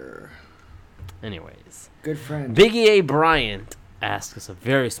Gibbler, Anyways. good friend. Biggie A. Bryant asked us a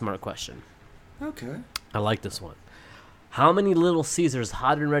very smart question. Okay. I like this one. How many Little Caesars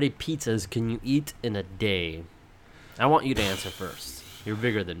hot and ready pizzas can you eat in a day? I want you to answer first. You're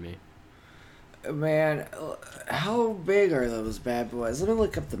bigger than me. Man, how big are those bad boys? Let me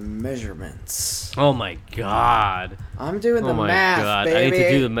look up the measurements. Oh my god. I'm doing the Oh my math, god. baby.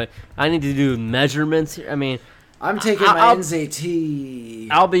 I need to do measurements here. I mean, I'm taking my I'll- NZT.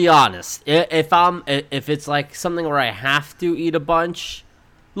 I'll be honest. If it's like something where I have to eat a bunch,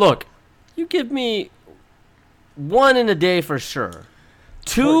 look, you give me one in a day for sure.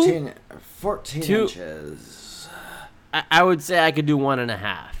 14 two- inches. I would say I could do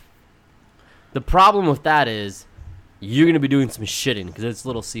 1.5. The problem with that is you're gonna be doing some shitting because it's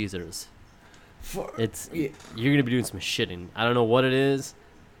Little Caesars. Yeah. You're gonna be doing some shitting. I don't know what it is.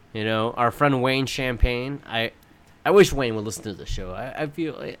 Our friend Wayne Champagne. I wish Wayne would listen to the show. I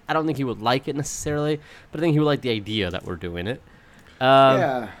don't think he would like it necessarily, but I think he would like the idea that we're doing it.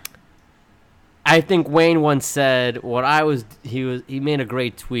 Yeah. I think Wayne once said he made a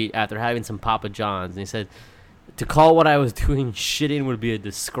great tweet after having some Papa John's, and he said to call what I was doing shitting would be a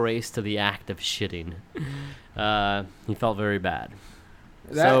disgrace to the act of shitting. He felt very bad.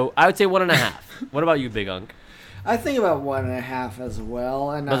 So I would say 1.5. What about you, Big Unk? I think about 1.5 as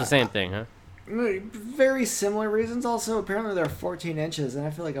well. And That's the same thing, huh? very similar reasons. Also, apparently they're 14 inches, and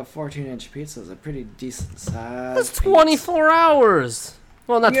I feel like a 14-inch pizza is a pretty decent size. That's 24 hours.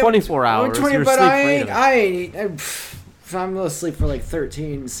 Well, not 24 hours. You're but asleep I for 8 ain't. of it. I ain't. I'm gonna sleep for like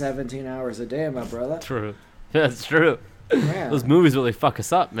 13, 17 hours a day, my brother. True. That's true. Yeah. Those movies really fuck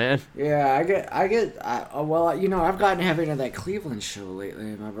us up, man. Yeah, I've gotten heavy into that Cleveland show lately,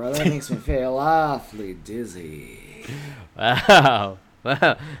 my brother. It makes me feel awfully dizzy. Wow.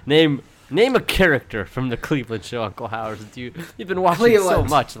 Name a character from the Cleveland show, Uncle Howard. You've been watching Cleveland.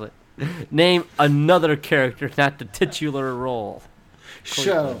 so much. Name another character, not the titular role.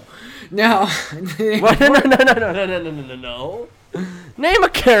 Show. Now, What? No. Name a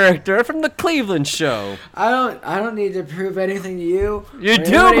character from the Cleveland Show. I don't need to prove anything to you. You or do,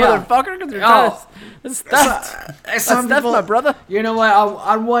 anybody else. motherfucker, because you're trying to... That's Some people, my brother. You know what?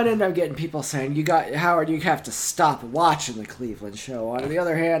 On one end, I'm getting people saying, Howard, you have to stop watching the Cleveland Show. On the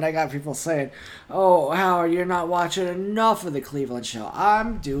other hand, I got people saying, oh, Howard, you're not watching enough of the Cleveland Show.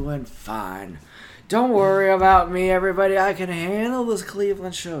 I'm doing fine. Don't worry about me, everybody. I can handle this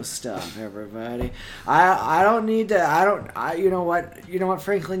Cleveland Show stuff, everybody. I don't need to. You know what,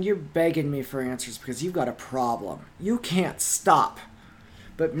 Franklin? You're begging me for answers because you've got a problem. You can't stop.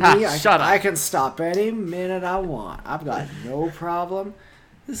 But me, Shut up. I can stop any minute I want. I've got no problem.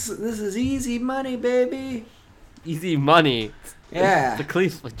 This is easy money, baby. Easy money. Yeah. The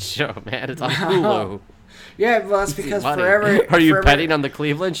Cleveland Show, man. It's on Hulu. Yeah, well, that's Easy because money. forever. Are you betting on the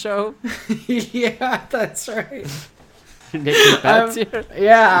Cleveland Show? Yeah, that's right. You're making bets here?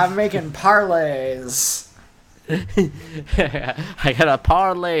 Yeah, I'm making parlays. I got a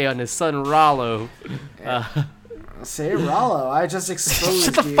parlay on his son Rollo. Say Rollo. I just exposed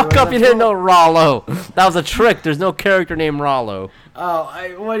Shut the you. fuck as up! a You didn't fool. know Rollo. That was a trick. There's no character named Rollo.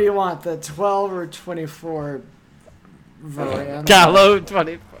 Oh, what do you want? The 12 or 24 variant? Gallo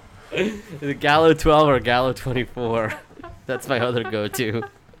 24. Is it Gallo 12 or Gallo 24? That's my other go-to.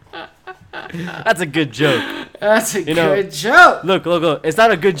 That's a good joke. That's a You know- good joke. Look. It's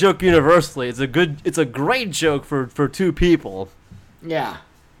not a good joke universally. It's a great joke for two people. Yeah.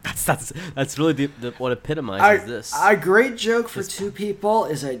 That's really what epitomizes this. A great joke for two people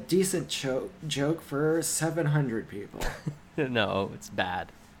is a decent joke for 700 people. No, it's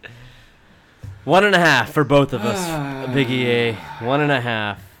bad. 1.5 for both of us, Big EA.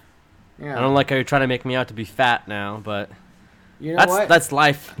 1.5. Yeah. I don't like how you're trying to make me out to be fat now, but You know what? that's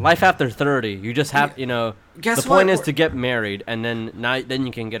life. Life after 30. You just have, Guess the point what? is to get married, and then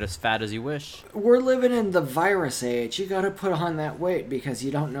you can get as fat as you wish. We're living in the virus age. You got to put on that weight because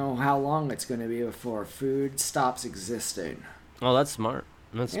you don't know how long it's going to be before food stops existing. Oh, that's smart.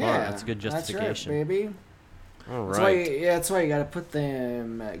 That's smart. Yeah, That's a good That's justification. right, baby. All That's right. that's why you got to put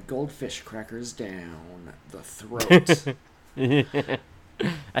them goldfish crackers down the throat.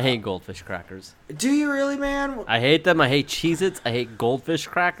 I hate goldfish crackers. Do you really, man? I hate them. I hate Cheez-Its. I hate goldfish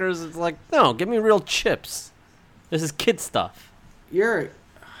crackers. It's like, no, give me real chips. This is kid stuff. You're.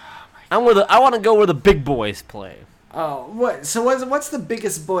 I want to go where the big boys play. Oh, what? So what's the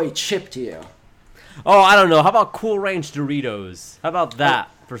biggest boy chip to you? Oh, I don't know. How about Cool Ranch Doritos? How about that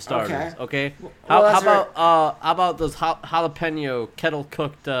for starters? Okay. Well, How that's about those jalapeno kettle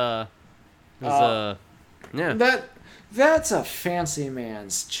cooked? Yeah. That's a fancy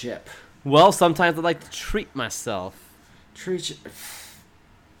man's chip. Well, sometimes I like to treat myself. Treat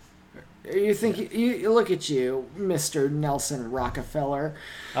you think you look at you, Mr. Nelson Rockefeller.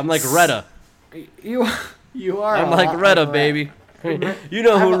 I'm like Retta. You are. I'm a like lot Retta, like baby. You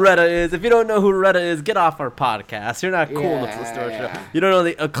know who Retta is. If you don't know who Retta is, get off our podcast. You're not cool enough to listen to our show. Yeah. You don't know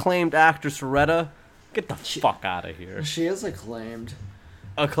the acclaimed actress Retta? Get the fuck out of here. She is acclaimed.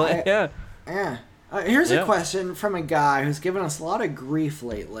 Acclaimed? Yeah. Yeah. Here's Yeah. a question from a guy who's given us a lot of grief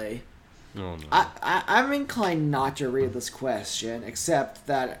lately. Oh, no. I'm inclined not to read this question, except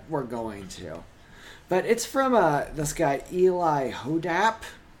that we're going to. But it's from this guy, Eli Hodap.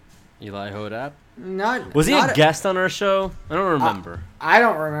 Eli Hodap? Was he a guest on our show? I don't remember. I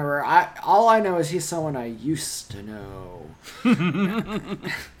don't remember. All I know is he's someone I used to know.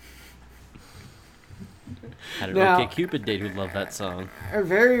 Had an Now- OK Cupid date who loved that song. A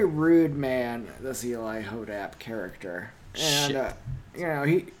very rude man, this Eli Hodap character. And,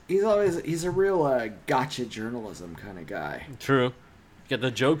 Shit. he's a real gotcha journalism kind of guy. True. Get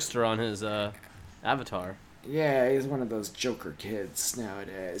the jokester on his avatar. Yeah, he's one of those Joker kids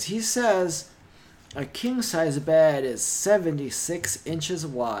nowadays. He says, a king-size bed is 76 inches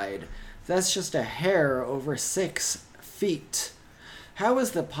wide. That's just a hair over 6 feet. How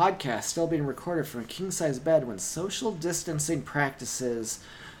is the podcast still being recorded from a king-size bed when social distancing practices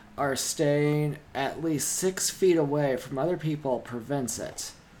are staying at least 6 feet away from other people prevents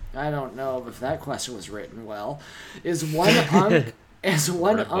it? I don't know if that question was written well. Is one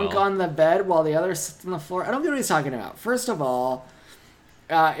unk on the bed while the other sits on the floor? I don't get what he's talking about. First of all,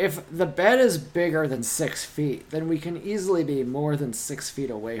 if the bed is bigger than 6 feet, then we can easily be more than 6 feet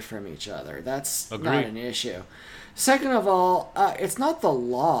away from each other. That's not Agreed. an issue. Second of all, it's not the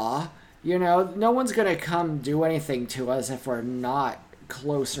law. No one's going to come do anything to us if we're not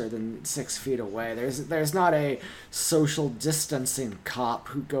closer than 6 feet away. There's not a social distancing cop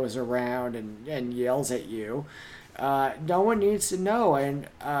who goes around and yells at you. No one needs to know. And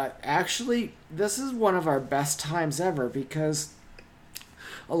actually, this is one of our best times ever because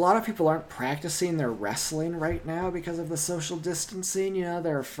a lot of people aren't practicing their wrestling right now because of the social distancing. You know,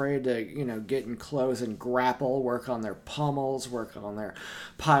 they're afraid to, get in close and grapple, work on their pummels, work on their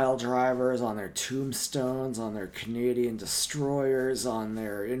pile drivers, on their tombstones, on their Canadian destroyers, on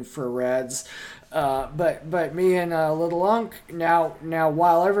their infrareds. But me and Little Unk, now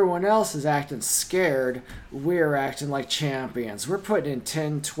while everyone else is acting scared, we're acting like champions. We're putting in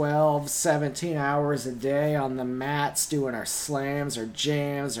 10, 12, 17 hours a day on the mats, doing our slams, our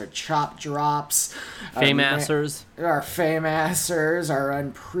jams, our chop drops. Famasters. Our famasters, our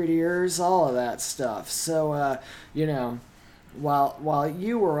unprettiers, all of that stuff. So, while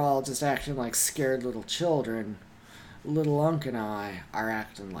you were all just acting like scared little children, Little Unk and I are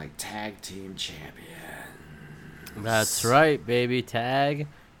acting like tag team champions. That's right, baby. Tag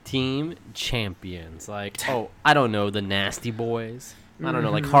team champions. Like, I don't know, the Nasty Boys. I don't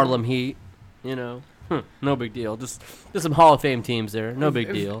know, like Harlem Heat. No big deal. Just some Hall of Fame teams there. No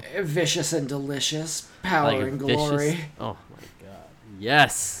big deal. Vicious and Delicious. Power and Glory. Oh, my God.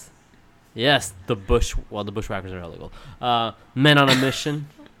 Yes. Yes, the Bushwhackers are illegal. Men on a Mission.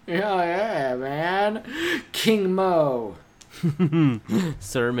 Yeah, man. King Mo.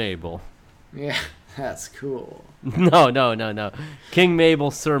 Sir Mabel. Yeah, that's cool. No. King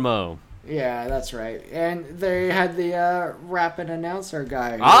Mabel, Sir Mo. Yeah, that's right. And they had the rapid announcer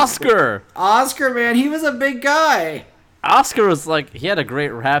guy. Oscar, man, he was a big guy. Oscar was like, he had a great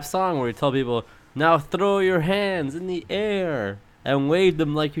rap song where he told people, now throw your hands in the air and wave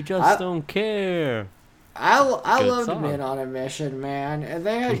them like you just don't care. I loved song. Men on a Mission, man. And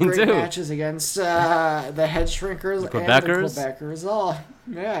they had great matches against the Head Shrinkers and the Quebecers. Oh,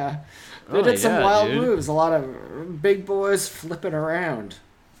 yeah. They did some wild moves. A lot of big boys flipping around.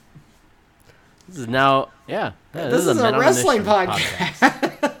 This is now, this is a wrestling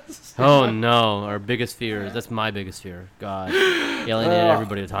podcast. Oh, no. Our biggest fears. That's my biggest fear. God. Alienated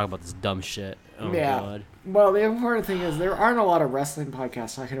everybody to talk about this dumb shit. Oh, yeah. God. Well, the important thing is there aren't a lot of wrestling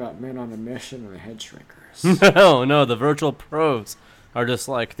podcasts talking about Men on a Mission and the Head Shrinkers. No, the virtual pros are just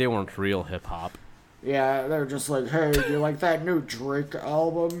like, they weren't real hip-hop. Yeah, they're just like, hey, do you like that new Drake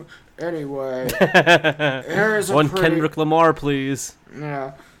album? Anyway, here's a Kendrick Lamar, please.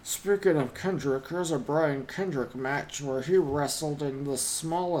 Yeah. Speaking of Kendrick, here's a Brian Kendrick match where he wrestled in the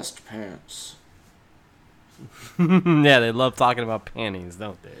smallest pants. Yeah, they love talking about panties,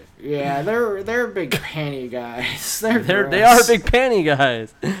 don't they? Yeah, they're big panty guys. They are big panty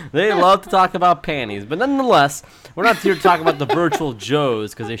guys. They love to talk about panties, but nonetheless, we're not here to talk about the virtual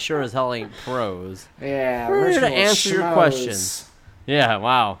Joes because they sure as hell ain't pros. Yeah, we're here to answer your questions. Yeah,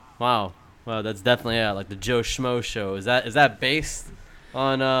 wow, that's definitely like the Joe Schmo show. Is that based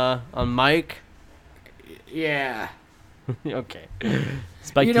on Mike? Yeah. Okay.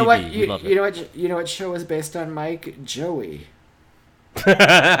 Spike you know TV, what? You know what show is based on Mike? Joey.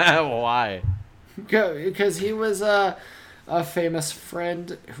 Why? Because he was a famous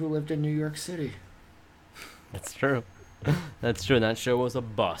friend who lived in New York City. That's true. That's true. And that show was a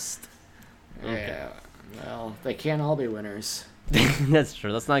bust. Okay. Yeah. Well, they can't all be winners. That's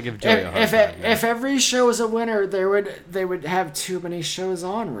true. Let's not give Joey a hard time. If every show was a winner, they would have too many shows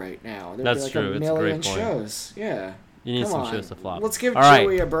on right now. There'd That's be like true. a million shows. Yeah. You need some shows to flop. Let's give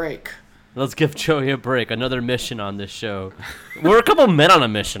Joey a break. Let's give Joey a break. Another mission on this show. We're a couple men on a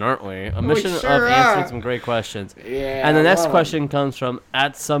mission, aren't we? A mission of answering some great questions. Yeah. And the next question comes from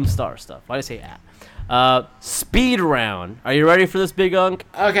 @SomeStarStuff. Why do I say @? Speed round. Are you ready for this, Big Unk?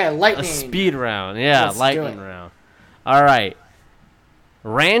 Okay, lightning. A speed round. Yeah, lightning round. All right.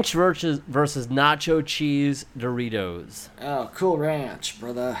 Ranch versus nacho cheese Doritos. Oh, Cool Ranch,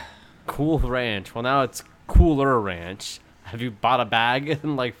 brother. Cool Ranch. Well, now it's Cooler Ranch. Have you bought a bag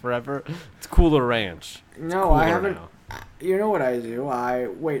in like forever? It's Cooler Ranch. No, I haven't. Now. You know what I do? I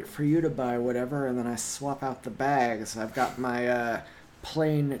wait for you to buy whatever, and then I swap out the bags. I've got my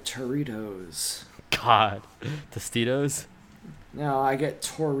plain Doritos. God, Tostitos? No, I get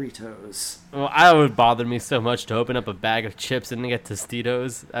Toritos. Well, that would bother me so much to open up a bag of chips and then get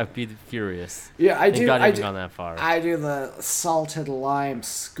Tostitos. I'd be furious. Yeah, I do. God, I haven't gone that far. I do the salted lime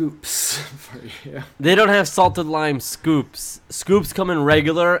scoops for you. They don't have salted lime scoops. Scoops come in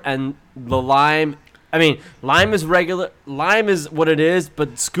regular, and the lime. I mean, lime is regular. Lime is what it is,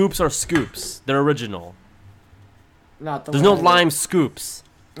 but scoops are scoops. They're original. Not the. There's no lime scoops.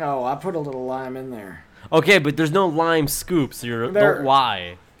 Oh, I put a little lime in there. Okay, but there's no lime scoops.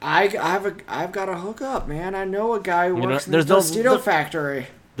 Why? I've got a hookup, man. I know a guy who works in the Tostito factory.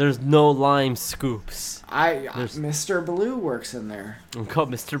 There's no lime scoops. Mr. Blue works in there. Oh,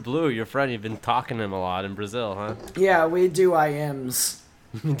 Mr. Blue, your friend. You've been talking to him a lot in Brazil, huh? Yeah, we do IMs.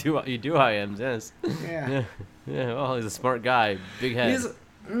 You do IMs, yes. Yeah. Yeah. Well, he's a smart guy. Big head.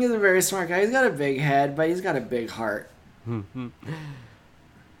 He's a very smart guy. He's got a big head, but he's got a big heart.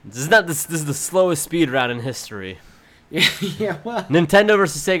 This is the slowest speed round in history. Yeah, well. Nintendo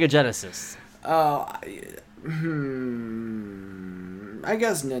versus Sega Genesis. Oh, I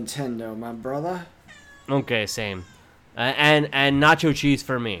guess Nintendo, my brother. Okay, same. And nacho cheese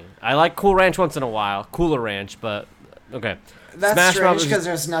for me. I like Cool Ranch once in a while. Cooler Ranch, but okay. That's Smash strange Brothers- because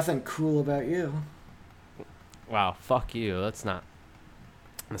there's nothing cool about you. Wow, fuck you. That's not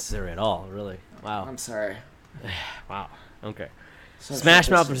necessary at all, really. Wow. I'm sorry. Wow. Okay. So Smash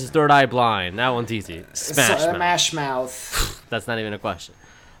Mouth versus Third Eye Blind. That one's easy. Smash Mouth. Smash Mouth. That's not even a question.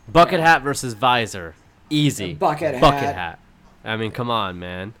 Bucket Hat versus Visor. Easy. Bucket Bucket Hat. Hat. I mean, come on,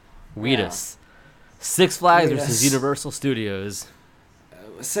 man. Wheatus. Six Flags versus Wheatus. Universal Studios.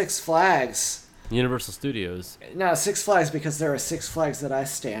 Six Flags. Universal Studios. No, Six Flags because there are Six Flags that I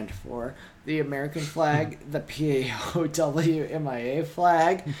stand for. The American flag, the PAOWMIA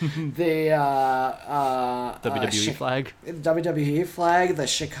flag, the WWE flag. WWE flag, the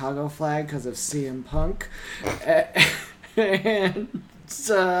Chicago flag because of CM Punk, and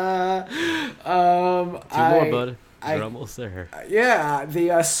Two more, bud. You're almost there. Yeah,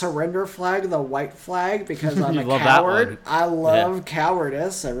 the surrender flag, the white flag, because I'm You a love that coward. one. I love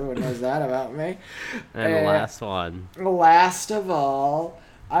cowardice. Everyone knows that about me. And the last one. Last of all,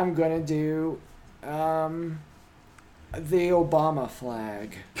 I'm gonna do the Obama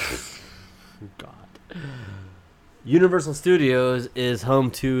flag. God. Universal Studios is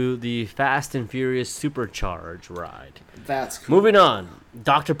home to the Fast and Furious Supercharge ride. That's cool. Moving on.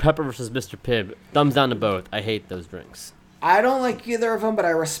 Dr. Pepper versus Mr. Pibb. Thumbs down to both. I hate those drinks. I don't like either of them, but I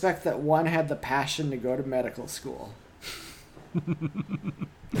respect that one had the passion to go to medical school.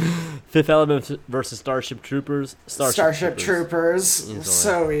 Fifth Element versus Starship Troopers. Starship Troopers. Easily.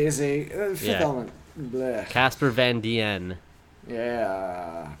 So easy. Fifth Yeah. Element. Blech. Casper Van Dien.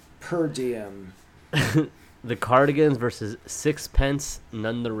 Yeah. Per diem. The Cardigans versus Sixpence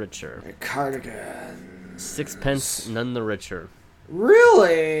None the Richer. Cardigan. Sixpence None the Richer.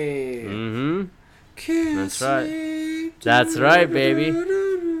 Really? Mm-hmm. Kiss That's right. me. That's right, baby.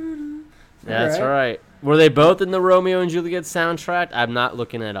 That's Alright. right. Were they both in the Romeo and Juliet soundtrack? I'm not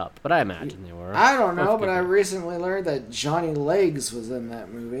looking it up, but I imagine they were. I don't know, Both but good I ones. recently learned that Johnny Legs was in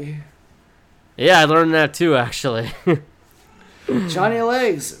that movie. Yeah, I learned that too, actually. Johnny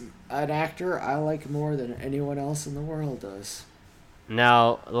Legs, an actor I like more than anyone else in the world does.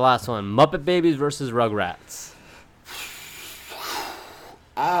 Now, the last one. Muppet Babies versus Rugrats.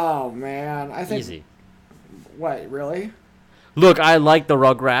 Oh man, I think. Easy. What, really? Look, I like the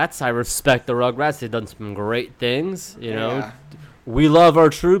Rugrats. I respect the Rugrats. They've done some great things, you know. Yeah, We love our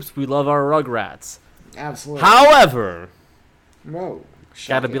troops. We love our Rugrats. absolutely. However, Whoa.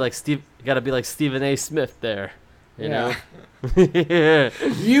 gotta be shocking. like Stephen A. Smith there, you know. Yeah.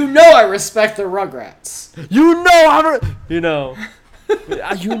 You know I respect the Rugrats. You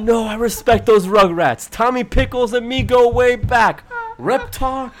know I respect those Rugrats. Tommy Pickles and me go way back.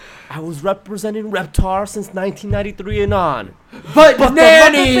 Reptar, I was representing Reptar since 1993 and on. But, But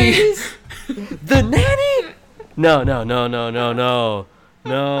Nanny! the nanny? No.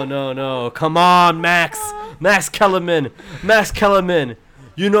 Come on, Max Kellerman.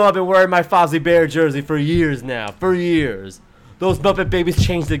 You know I've been wearing my Fozzie Bear jersey for years now. For years. Those Muppet Babies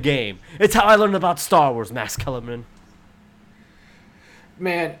changed the game. It's how I learned about Star Wars, Max Kellerman.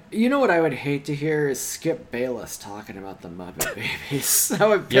 Man, you know what I would hate to hear is Skip Bayless talking about the Muppet Babies. That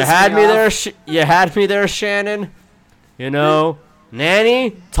would piss You had me off. there. You had me there, Shannon. You know,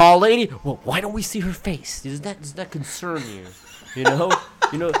 nanny, tall lady. Well, why don't we see her face? Does that concern you? You know,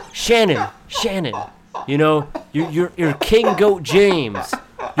 Shannon. You know, you're King Goat James.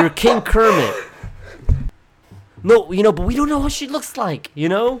 You're King Kermit. No, but we don't know what she looks like. You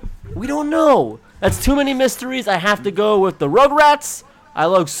know, we don't know. That's too many mysteries. I have to go with the Rugrats. I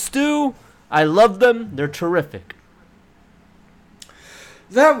love Stu. I love them. They're terrific.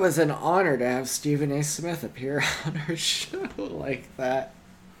 That was an honor to have Stephen A. Smith appear on our show like that.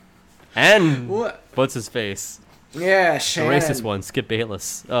 And What? what's his face? Yeah, The Shannon. racist one, Skip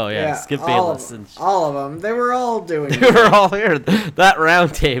Bayless. Oh yeah, Skip all Bayless. Of, And all of them. They were all doing they were all here. That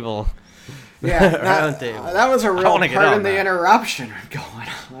round table. Yeah, round that, table. that was a real wanna get part on in the that. interruption going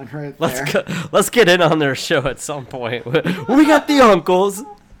on right there. Let's get in on their show at some point. We got the uncles.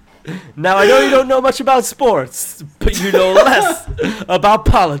 Now I know you don't know much about sports, but you know less about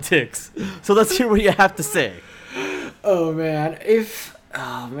politics. So let's hear what you have to say. Oh man,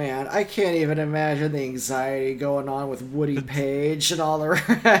 I can't even imagine the anxiety going on with Woody Page and all the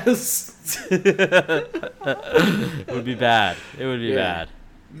rest. It would be bad. It would be Yeah. bad.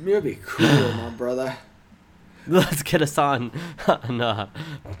 You'd be cool, my brother. Let's get us on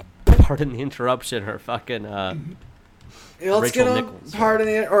pardon the interruption, or fucking Let's Rachel get on Nichols, pardon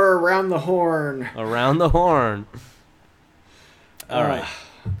the or around the horn. Around the horn. All right.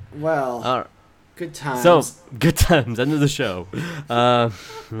 Well, All right. good times. So, good times. End of the show. No.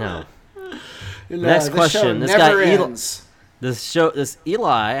 No, Next the question. show This never guy ends. This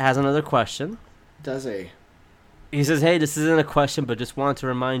Eli has another question. Does he? He says, "Hey, this isn't a question, but just wanted to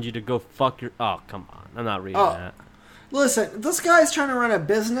remind you to go fuck your." Oh, come on! I'm not reading Oh. that. Listen, this guy's trying to run a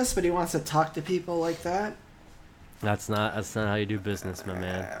business, but he wants to talk to people like that. That's not how you do business, my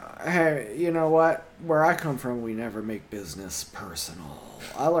man. Hey, you know what? Where I come from, we never make business personal.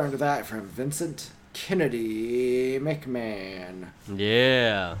 I learned that from Vincent Kennedy McMahon.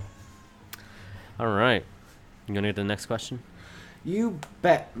 Yeah. All right. You gonna get the next question? You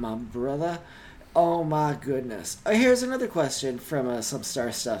bet, my brother. Oh my goodness. Here's another question from some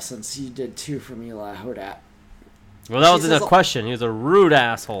Star Stuff, since you did two from Eli Hodat. Well, that She wasn't a says- question. He was a rude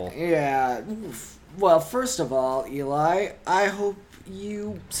asshole. Yeah. Well, first of all, Eli, I hope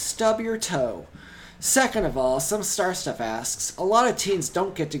you stub your toe. Second of all, some Star Stuff asks, a lot of teens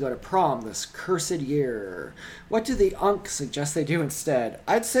don't get to go to prom this cursed year. What do the Unk suggest they do instead?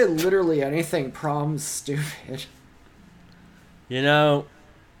 I'd say literally anything. Prom's stupid. You know,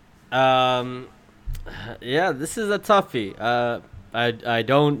 yeah, this is a toughie. I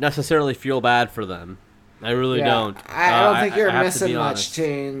don't necessarily feel bad for them. I really Yeah, don't. I don't think you're I have to missing be much, honest.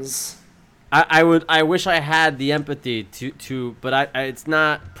 teens. I wish I had the empathy to but it's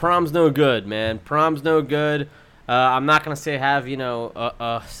not. Prom's no good, man. Prom's no good. I'm not gonna say have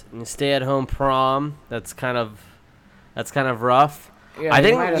a stay at home prom. That's kind of rough. Yeah, I you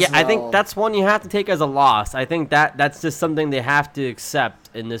think might as I think well. that's one you have to take as a loss. I think that's just something they have to accept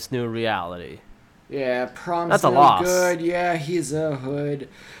in this new reality. Yeah, prom's That's a no loss. good. Yeah, he's a hood.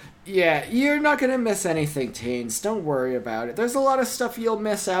 Yeah, you're not gonna miss anything, teens. Don't worry about it. There's a lot of stuff you'll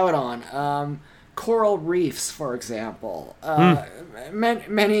miss out on. Coral reefs, for example.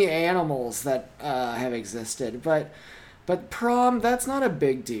 Many animals that have existed, but prom, that's not a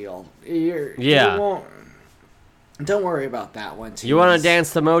big deal. You won't. Don't worry about that one, teens. You want to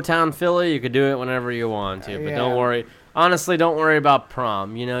dance to Motown Philly? You could do it whenever you want to, but Yeah. don't worry. Honestly, don't worry about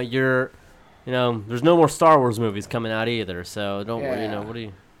prom. There's no more Star Wars movies coming out either, so don't worry.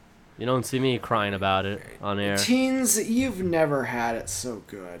 Yeah. You don't see me crying about it on air. Teens, you've never had it so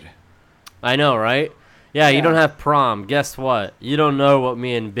good. I know, right? Yeah, you Yeah. don't have prom. Guess what? You don't know what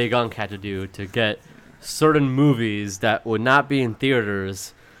me and Big Unk had to do to get certain movies that would not be in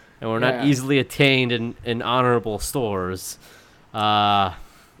theaters and were not Yeah. easily attained in honorable stores.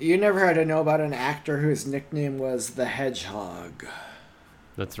 You never had to know about an actor whose nickname was the Hedgehog.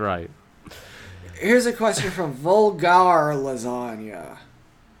 That's right. Here's a question from Vulgar Lasagna.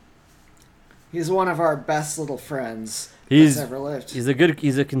 He's one of our best little friends He's that's ever lived. He's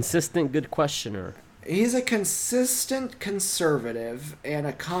a consistent good questioner. He's a consistent conservative and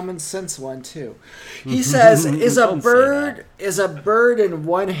a common sense one too. He says, "Is a Don't say bird in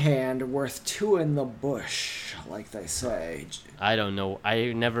one hand worth two in the bush?" Like they say. I don't know.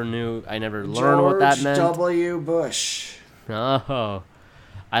 I never learned what that George meant. W. Bush. Oh,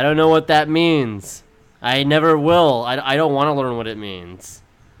 I don't know what that means. I never will. I don't want to learn what it means.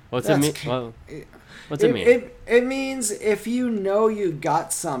 What's it mean? That's What's it mean? It means if you know you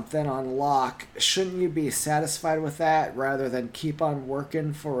got something on lock, shouldn't you be satisfied with that rather than keep on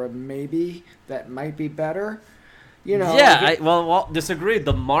working for a maybe that might be better? Yeah, well, disagreed.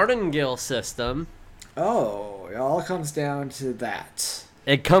 The martingale system. Oh, it all comes down to that.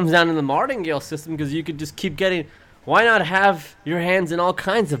 It comes down to the martingale system because you could just keep getting. Why not have your hands in all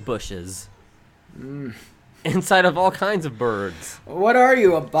kinds of bushes? Inside of all kinds of birds. What are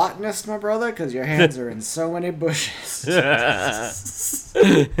you, a botanist, my brother? Because your hands are in so many bushes.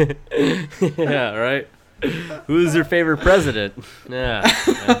 Yeah, right. Who's your favorite president? Yeah.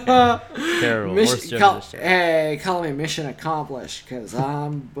 Okay. Terrible. Worst joke of the show. Hey, call me mission accomplished because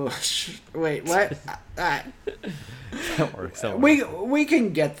I'm Bush. Wait, what? That works. That works. We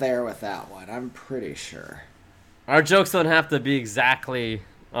can get there with that one. I'm pretty sure. Our jokes don't have to be exactly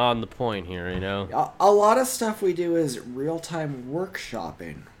on the point here, you know? A lot of stuff we do is real-time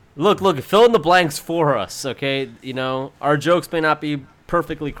workshopping. Look, fill in the blanks for us, okay? You know, our jokes may not be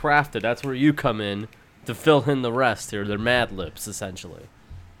perfectly crafted. That's where you come in to fill in the rest here. They're Mad Libs, essentially.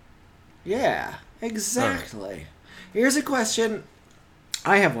 Yeah, exactly. Here's a question.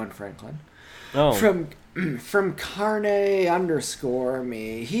 I have one, Franklin. Oh. From Carne_me.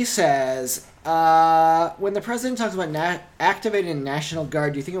 He says, when the president talks about activating the National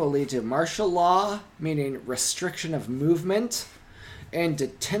Guard, do you think it will lead to martial law, meaning restriction of movement? and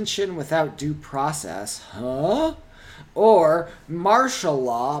detention without due process. Huh? Or martial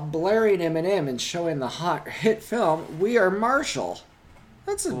law, blaring Eminem and showing the hot hit film We Are Marshall.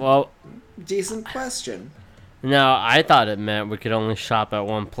 That's a Well, decent question. no, I thought it meant we could only shop at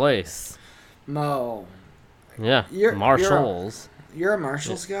one place. Mo, Yeah, You're- Marshalls. you're a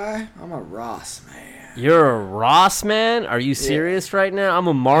Marshalls guy? I'm a Ross man. You're a Ross man? Are you serious right now? I'm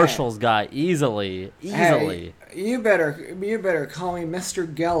a Marshalls guy, easily. Hey, you better call me Mr.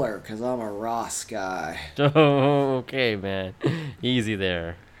 Geller, because I'm a Ross guy. Okay, man. Easy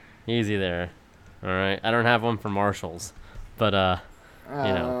there. All right. I don't have one for Marshalls, but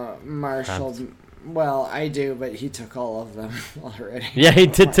Marshalls. Well, I do, but he took all of them already. yeah, he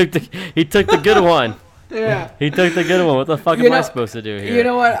took the good one. Yeah. He took the good one. What the fuck You am I know- supposed to do here? You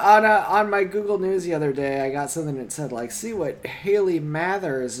know what? On my Google News the other day, I got something that said like, "See what Haley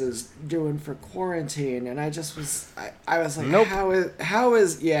Mathers is doing for quarantine," and I just was, I was like, Nope. how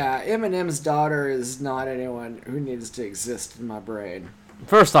is Eminem's daughter is not anyone who needs to exist in my brain.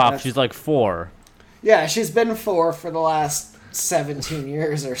 First off, That's- she's like 4. Yeah, she's been 4 for the last 17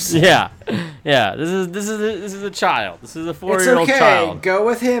 years or so. Yeah. This is a child. This is a It's 4-year-old okay. child. Go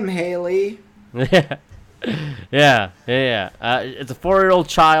with him, Haley. Yeah. It's a 4-year-old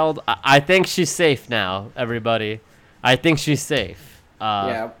child. I think she's safe now, everybody. I think she's safe.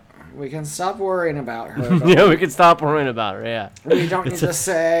 Yeah, we can stop worrying about her. But Yeah, we can stop worrying about her. Yeah. we don't need to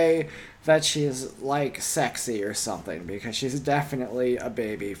say that she's like sexy or something, because she's definitely a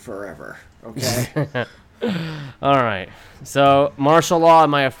baby forever. Okay. All right. So, martial law.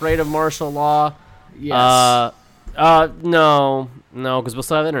 Am I afraid of martial law? Yes. No, because we'll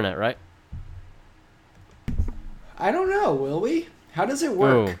still have internet, right? I don't know. Will we? How does it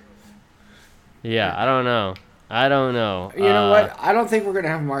work? Ooh. Yeah, I don't know. You know what? I don't think we're gonna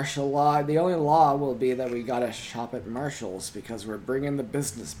have martial law. The only law will be that we gotta shop at Marshalls because we're bringing the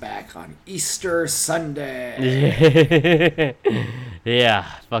business back on Easter Sunday. Yeah,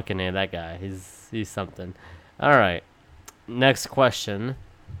 fucking A, that guy. He's something. All right. Next question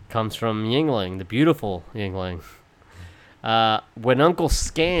comes from Yingling, the beautiful Yingling. When Uncle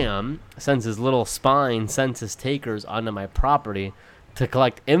Scam sends his little spine census takers onto my property to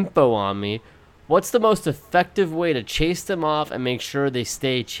collect info on me, what's the most effective way to chase them off and make sure they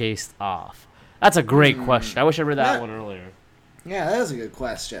stay chased off? That's a great question. I wish I read that Yeah. one earlier. Yeah, that is a good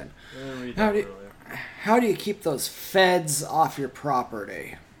question. How do you keep those feds off your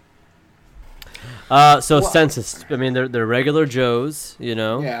property? Census. I mean, they're regular Joes, Yeah,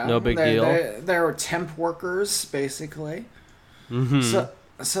 no big deal. They're temp workers, basically. Mm-hmm.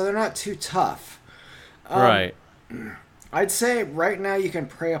 So they're not too tough. Right. I'd say right now you can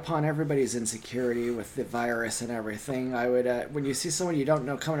prey upon everybody's insecurity with the virus and everything. I would, when you see someone you don't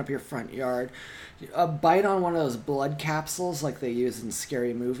know coming up your front yard, bite on one of those blood capsules like they use in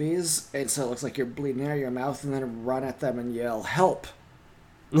scary movies, and so it looks like you're bleeding out of your mouth, and then run at them and yell, "Help!"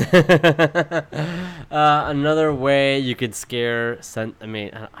 Another way you could scare.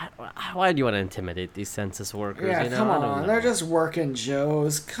 Why do you want to intimidate these census workers? Yeah, come I don't on, know. they're just working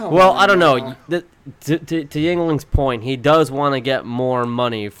Joes. Come Well, on. I don't know. now. To Yingling's point, he does want to get more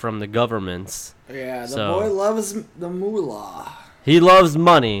money from the governments. Yeah, the So- boy loves the moolah. He loves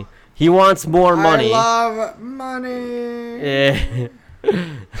money. He wants more money. I love money. Yeah.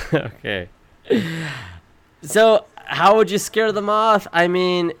 Okay. So, how would you scare them off? I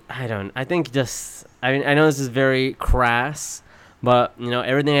mean, I think I know this is very crass, but,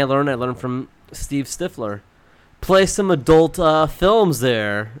 everything I learned from Steve Stifler. Play some adult films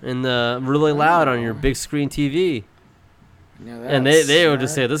there really loud on your big screen TV. Yeah, And that's they would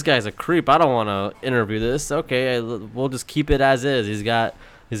just smart. say, this guy's a creep. I don't want to interview this. Okay, we'll just keep it as is. He's got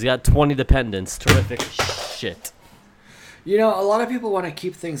 20 dependents. Terrific shit. You know, a lot of people want to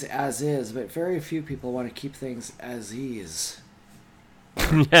keep things as is, but very few people want to keep things as is.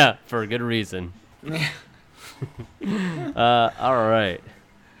 Yeah, for a good reason. All right.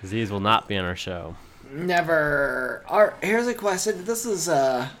 Aziz will not be on our show. Never. Here's a question. This is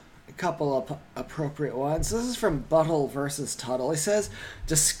a couple of appropriate ones. This is from Buttle versus Tuttle. He says,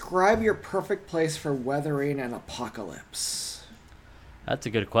 describe your perfect place for weathering an apocalypse. That's a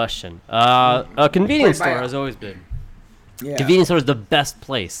good question. A convenience Played by store has always been. Yeah. Convenience store is the best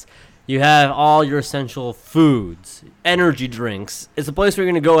place. You have all your essential foods, energy drinks. It's a place where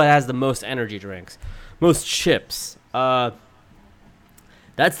you're going to go that has the most energy drinks, most chips. That's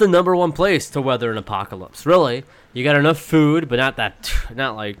the number one place to weather an apocalypse. Really, you got enough food, but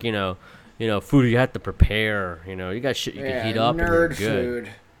not like food you have to prepare. You got shit you can heat up. and you're Nerd good.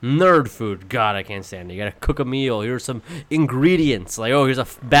 food. Nerd food. God, I can't stand it. You gotta cook a meal. Here's some ingredients. Like, here's a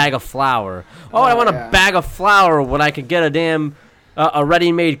bag of flour. Oh, I want yeah. a bag of flour when I could get a damn, A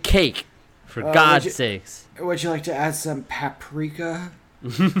ready-made cake, for would God's you- sakes. Would you like to add some paprika?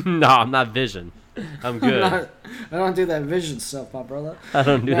 No, I'm not Vision. I'm good. I don't do that vision stuff, my brother. I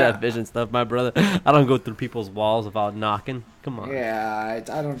don't do Yeah. that Vision stuff, my brother. I don't go through people's walls without knocking. Come on. Yeah,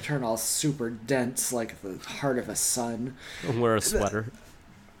 I don't turn all super dense like the heart of a sun. Wear a sweater.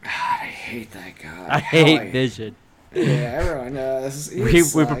 God, I hate that guy. I hate Vision. Yeah, everyone knows. We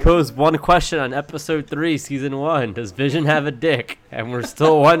He's like- proposed one question on episode 3, season 1. Does Vision have a dick? And we're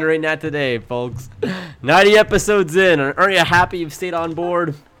still wondering that today, folks. 90 episodes in. Aren't you happy you've stayed on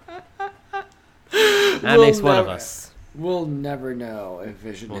board? That We'll makes one of never- us. We'll never know if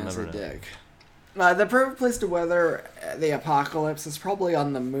Vision We'll has a never know. dick. The perfect place to weather the apocalypse is probably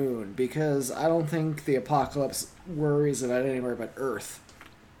on the moon, because I don't think the apocalypse worries about anywhere but Earth.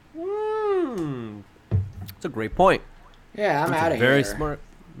 That's a great point. Yeah, I'm out of here. Very smart.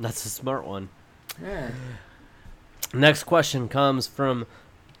 That's a smart one. Yeah. Next question comes from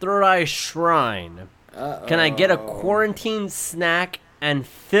Third Eye Shrine. Can I get a quarantine snack and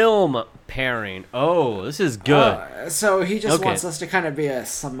film pairing? Oh, this is good. So he just Okay. wants us to kind of be a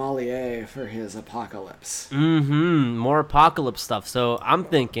sommelier for his apocalypse. More apocalypse stuff. So I'm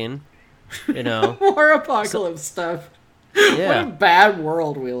thinking, you know, More apocalypse stuff. What a yeah, bad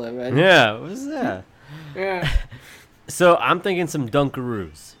world we live in. yeah. What is that? Yeah. So I'm thinking some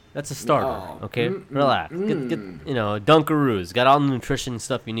Dunkaroos. That's a starter. Oh. Okay, relax. Get Dunkaroos. Got all the nutrition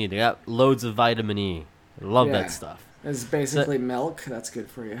stuff you need. They got loads of vitamin E. I love Yeah. that stuff. It's basically milk. That's good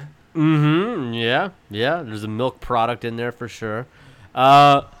for you. Yeah. There's a milk product in there for sure.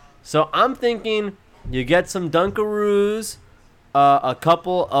 So I'm thinking you get some Dunkaroos, a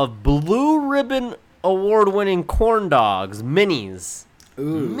couple of Blue Ribbon Award-winning corn dogs, minis.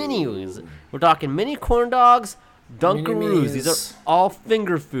 Ooh. Minis. We're talking mini corn dogs, Dunkaroos. These Mini-minis. are all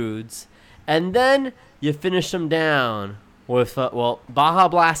finger foods. And then you finish them down with, Baja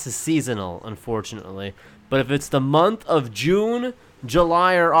Blast is seasonal, unfortunately. But if it's the month of June,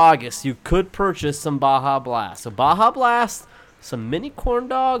 July, or August, you could purchase some Baja Blast. So Baja Blast, some mini corn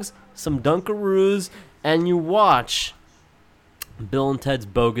dogs, some Dunkaroos, and you watch Bill and Ted's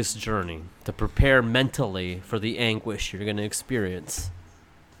Bogus Journey to prepare mentally for the anguish you're going to experience.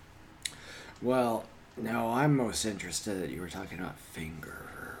 Well, no, I'm most interested that you were talking about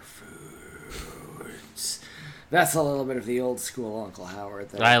finger foods. That's a little bit of the old school Uncle Howard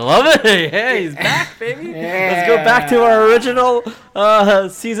there. I love it. Hey, he's back, baby. Let's go back to our original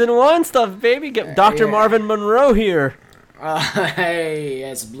season 1 stuff, baby. Get Dr. Yeah. Marvin Monroe here. Hey,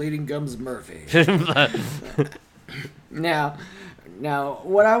 it's Bleeding Gums Murphy. Now,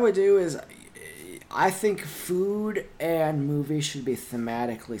 what I would do is, I think food and movies should be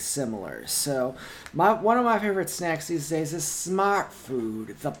thematically similar. So, one of my favorite snacks these days is smart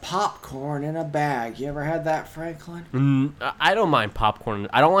food, the popcorn in a bag. You ever had that, Franklin? I don't mind popcorn.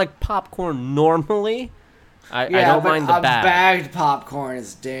 I don't like popcorn normally. I don't mind the a bag. bagged popcorn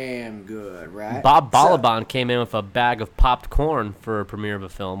is damn good, right? Bob So- Balaban came in with a bag of popped corn for a premiere of a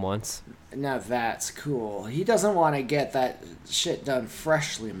film once. Now that's cool. He doesn't want to get that shit done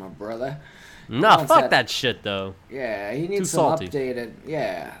freshly, my brother. Nah, wants fuck that- that shit though. Yeah, he Too needs some salty. updated.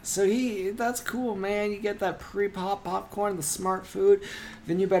 Yeah, so that's cool, man. You get that pre-pop popcorn, the smart food,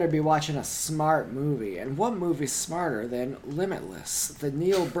 then you better be watching a smart movie. And what movie's smarter than Limitless, the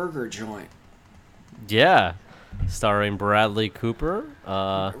Neil Burger joint? Yeah, starring Bradley Cooper.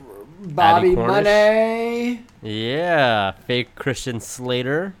 Bobby Cornish. Money. Yeah, fake Christian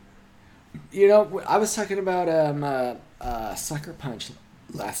Slater. You know, I was talking about Sucker Punch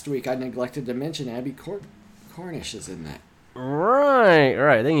last week. I neglected to mention Abby Cornish is in that. Right.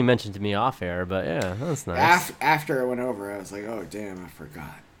 I think you mentioned to me off air, but yeah, that's nice. After it went over, I was like, oh, damn, I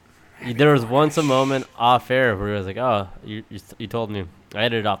forgot. There was once a moment off air where I was like, "Oh, you told me." I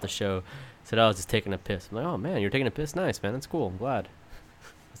edited off the show. Said I was just taking a piss. I'm like, "Oh man, you're taking a piss. Nice, man. That's cool. I'm glad."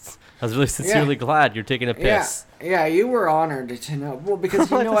 I was really sincerely glad you're taking a piss. Yeah, you were honored to know. Well,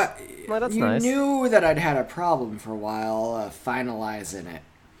 because you know what? Well, that's you nice. knew that I'd had a problem for a while finalizing it.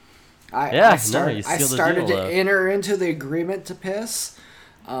 Yeah, I started you sealed the deal, to enter into the agreement to piss.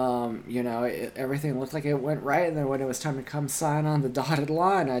 You know, everything looked like it went right, and then when it was time to come sign on the dotted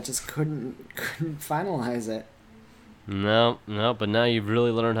line, I just couldn't finalize it. No, but now you've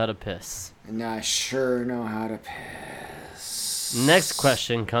really learned how to piss. And now I sure know how to piss. Next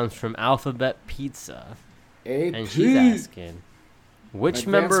question comes from Alphabet Pizza, AP. and she's asking, which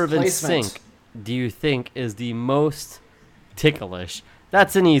member of Advanced placement. NSYNC do you think is the most ticklish?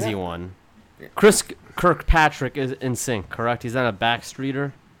 That's an easy one. Chris Kirkpatrick is NSYNC, correct? He's not a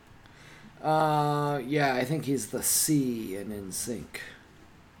Backstreeter? Yeah, I think he's the C in NSYNC.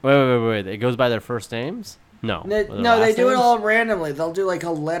 Wait. It goes by their first names? No. No, Were there no, they last do it names? all randomly. They'll do like a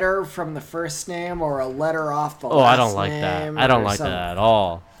letter from the first name or a letter off the Oh, last I don't like that. name I don't or like something. that at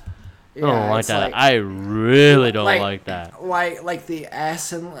all. I Yeah, don't like it's that. I really don't like that. Like the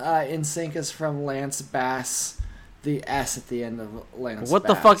S in sync is from Lance Bass. The S at the end of Lance What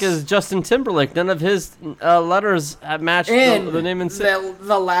Bass. the fuck is Justin Timberlake? None of his letters match the name in sync.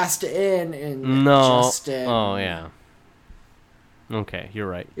 the last in No. Justin. Oh, yeah. Okay, you're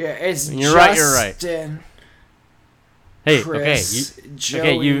right. Yeah, it's You're right, you're right. Justin, Hey, Chris, okay,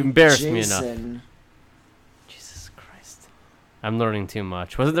 Joey, you embarrassed me enough. Jason. Jesus Christ. I'm learning too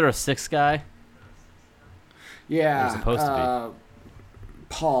much. Wasn't there a sixth guy? Yeah, There's supposed to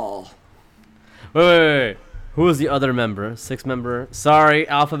Paul. Wait. Who was the other member? Sixth member? Sorry,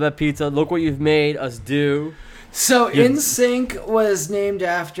 Alphabet Pizza. Look what you've made us do. So You- NSYNC was named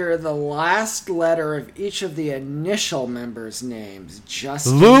after the last letter of each of the initial members' names.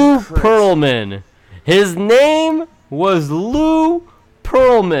 Justin, Lou Chris. Pearlman. His name was Lou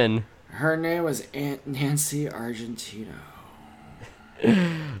Pearlman. Her name was Aunt Nancy Argentino.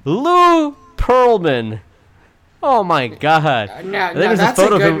 Lou Pearlman. Oh my God. Now I think there's that's a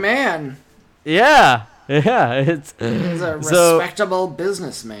photo of good him- man. Yeah. It's He's a So- respectable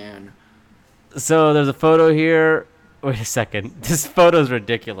businessman. So there's a photo here. Wait a second. This photo's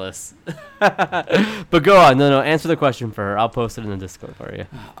ridiculous. But go on. No. Answer the question for her. I'll post it in the Discord for you.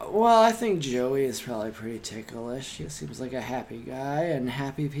 Well, I think Joey is probably pretty ticklish. He seems like a happy guy, and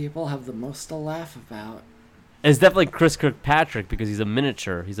happy people have the most to laugh about. It's definitely Chris Kirkpatrick because he's a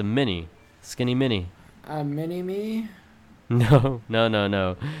miniature. He's a mini. Skinny mini. A mini-me? No.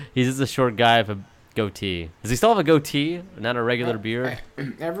 He's just a short guy with a goatee. Does he still have a goatee? Not a regular beard?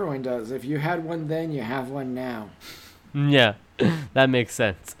 Everyone does. If you had one then, you have one now. Yeah. That makes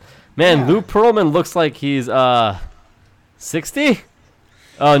sense. Man, Yeah. Lou Pearlman looks like he's 60?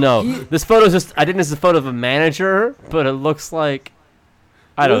 Oh no. He- This photo's just I think this is a photo of a manager, but it looks like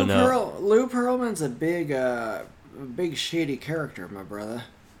I don't know. Lou Pearlman's a big shady character, my brother.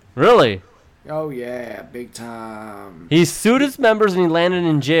 Really? Oh yeah, big time. He sued his members and he landed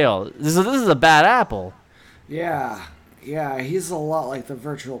in jail. This is a bad apple. Yeah, he's a lot like the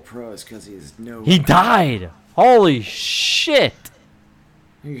Virtual Pros because he's no. He died. Holy shit.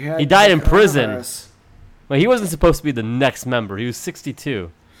 He he died in prison. coronavirus. Well, he wasn't supposed to be the next member. He was 62.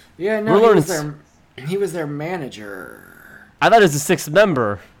 Yeah, no, We're he was learning he was their manager. I thought he was the sixth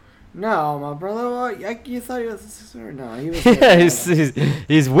member. No, my brother. Well, you thought he was. Or no, he was. Yeah, their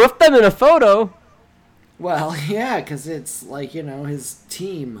he's with them in a photo. Well, yeah, because it's like, his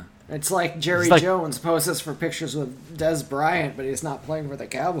team. It's like Jerry It's like- Jones poses for pictures with Des Bryant, but he's not playing for the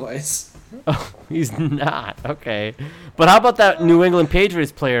Cowboys. Oh, he's not. Okay. But how about that New England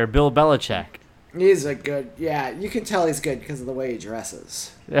Patriots player, Bill Belichick? He's a good, you can tell he's good because of the way he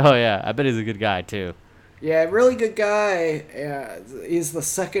dresses. Oh, yeah. I bet he's a good guy, too. Yeah, really good guy. He's the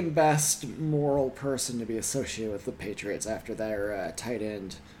second best moral person to be associated with the Patriots after their tight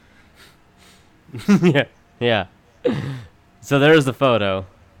end. Yeah. So there's the photo.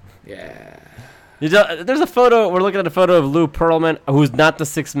 Yeah. There's a photo. We're looking at a photo of Lou Pearlman, who's not the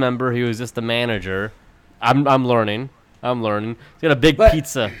sixth member. He was just the manager. I'm learning. He's got a big But-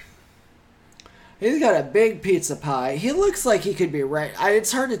 pizza. He's got a big pizza pie. He looks like he could be right.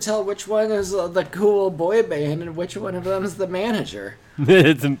 It's hard to tell which one is the cool boy band and which one of them is the manager.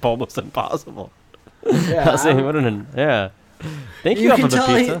 It's almost impossible. Yeah, Yeah. Thank you, you for can the tell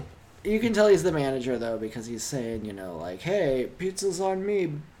pizza. you can tell he's the manager though because he's saying, like, "Hey, pizza's on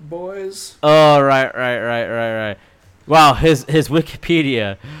me, boys." Oh, right. Wow, his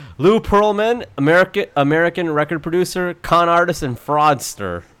Wikipedia. Lou Pearlman, American record producer, con artist, and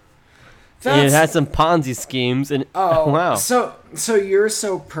fraudster. He had some Ponzi schemes and Oh, wow. So you're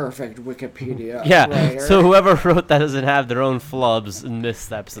so perfect, Wikipedia. Yeah. writer. So whoever wrote that doesn't have their own flubs and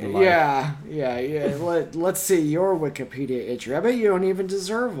missteps in life. Yeah. Let's see your Wikipedia entry. I bet you don't even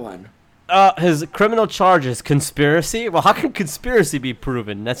deserve one. His criminal charges: conspiracy. Well, how can conspiracy be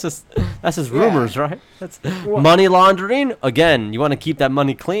proven? That's just rumors, right? That's money laundering. Again, you want to keep that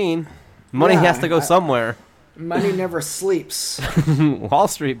money clean. Money Yeah, has to go somewhere. Money never sleeps. Wall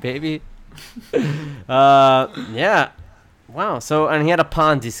Street, baby. Yeah. Wow. So, and he had a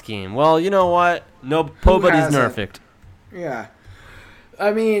Ponzi scheme. Well, you know what? Nobody's hasn't? perfect. Yeah.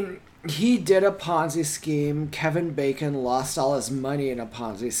 I mean, he did a Ponzi scheme. Kevin Bacon lost all his money in a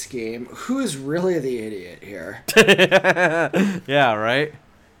Ponzi scheme. Who's really the idiot here? Yeah. Right.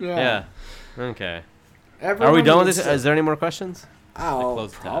 Yeah. Okay. Are we Everyone done with needs this? to- Is there any more questions? Oh,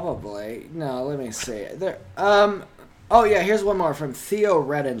 close tab. probably. No, let me see. There. Oh yeah, here's one more from Theo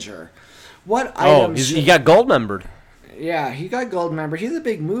Redinger. What Oh, items? he got gold membered. Yeah, he got gold member. He's a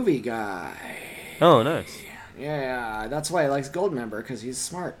big movie guy. Oh, nice. Yeah, that's why he likes Goldmember, because he's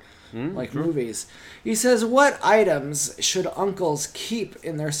smart. Like true. movies. He says, what items should uncles keep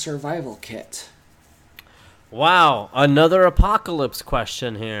in their survival kit? Wow, another apocalypse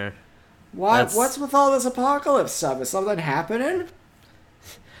question here. That's- What's with all this apocalypse stuff? Is something happening?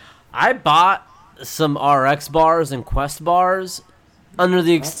 I bought some RX bars and Quest bars under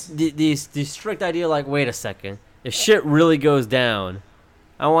the strict idea, like, wait a second. If shit really goes down,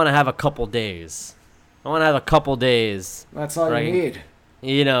 I want to have a couple days. That's all Right. you need.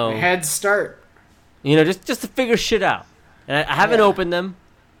 You know, A head start. just to figure shit out. And I haven't Yeah. opened them.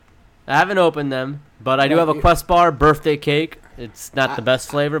 But I do have a you- Quest bar birthday cake. It's not the best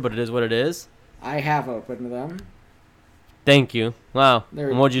flavor, but it is what it is. I have opened them. Thank you. Wow. They're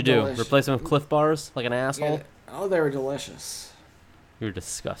And what'd you do? delicious. Replace them with Cliff Bars like an asshole? Yeah. Oh, they were delicious. You're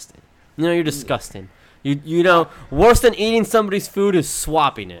disgusting. You're disgusting. You know, worse than eating somebody's food is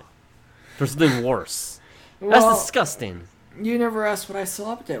swapping it for something worse. That's Well, disgusting. you never asked what I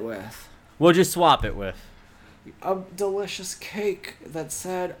swapped it with. What'd you swap it with? A delicious cake that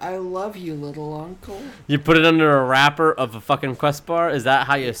said, I love you, little uncle. You put it under a wrapper of a fucking Quest bar? Is that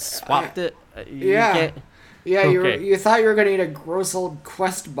how you swapped it? You Yeah. can't- Yeah, Okay. you thought you were going to eat a gross old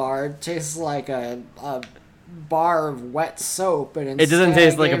Quest bar. It tastes like a bar of wet soap. And It doesn't instead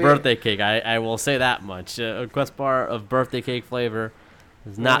taste I like a gave you- birthday cake. I will say that much. A Quest bar of birthday cake flavor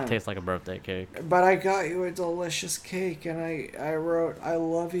does not Yeah. taste like a birthday cake. But I got you a delicious cake, and I wrote, I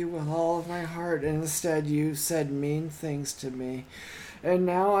love you with all of my heart, and instead you said mean things to me. And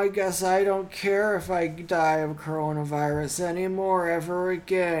now I guess I don't care if I die of coronavirus anymore ever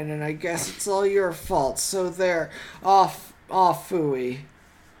again, and I guess it's all your fault. So there, off phooey.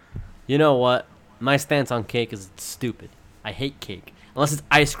 You know what? My stance on cake is it's stupid. I hate cake unless it's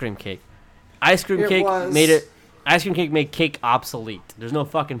ice cream cake. Ice cream It cake was- Ice cream cake made cake obsolete. There's no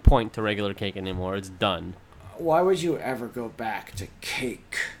fucking point to regular cake anymore. It's done. Why would you ever go back to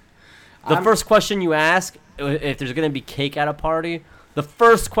cake? The I'm- first question you ask if there's gonna be cake at a party, the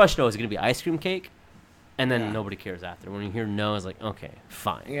first question is it gonna be ice cream cake, and then Yeah. nobody cares after. When you hear no, it's like okay,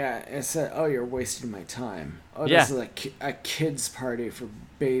 fine. Yeah, it said, oh, you're wasting my time. Oh, Yeah. this is a kid's party for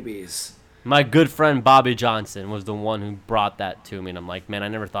babies. My good friend Bobby Johnson was the one who brought that to me, and I'm like, man, I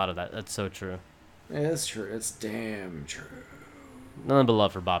never thought of that. That's so true. It is true. It's damn true. Nothing but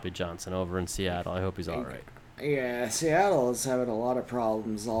love for Bobby Johnson over in Seattle. I hope he's all right. Yeah, Seattle is having a lot of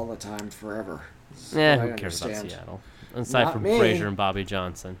problems all the time, forever. is Yeah, what I who cares about understand. Seattle? Aside Not from me. Frazier and Bobby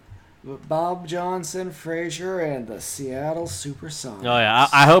Johnson. But Bob Johnson, Frazier, and the Seattle Supersonics. Oh yeah,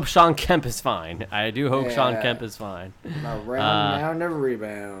 I hope Sean Kemp is fine. I do hope Sean Yeah. Kemp is fine. Around now, never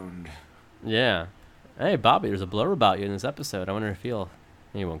rebound. Yeah. Hey Bobby, there's a blur about you in this episode. I wonder if he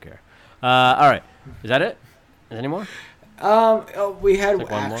won't care. All right, is that it? Is there any more? We had Like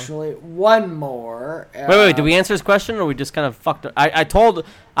one more? actually one more. Wait, did we answer his question, or we just kind of fucked it?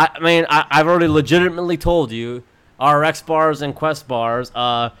 I've already legitimately told you RX bars and Quest bars.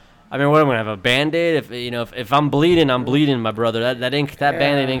 What am I gonna have a Band-Aid? If I'm bleeding, I'm bleeding, my brother. That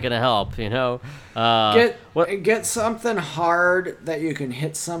Band-Aid ain't gonna help. Get something hard that you can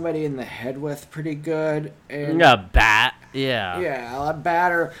hit somebody in the head with pretty good. And A bat. Yeah. yeah, a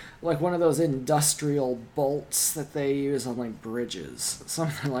batter, like one of those industrial bolts that they use on like bridges,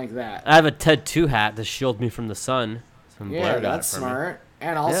 something like that. I have a Ted 2 hat to shield me from the sun. Some Yeah, Blair got that's it for me. smart.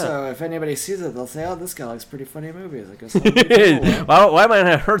 And also, if anybody sees it, they'll say, "Oh, this guy likes pretty funny movies." I guess. that'd be cool. Why am I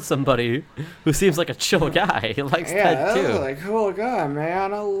gonna hurt somebody who seems like a chill guy? He likes Yeah, Ted that's too. like cool guy,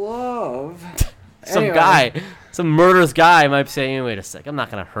 man. I love. Some Anyway. guy, some murderous guy might say, "Wait a sec, I'm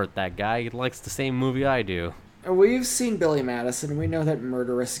not gonna hurt that guy. He likes the same movie I do." We've seen Billy Madison. We know that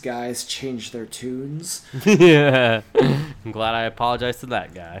murderous guys change their tunes. Yeah, I'm glad I apologized to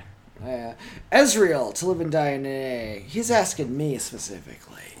that guy. Ezreal, to live and die in AA. He's asking me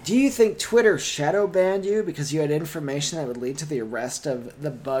specifically. Do you think Twitter shadow banned you because you had information that would lead to the arrest of the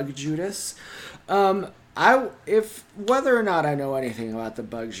Bug Judas? If whether or not I know anything about the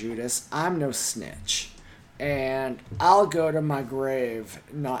Bug Judas, I'm no snitch. And I'll go to my grave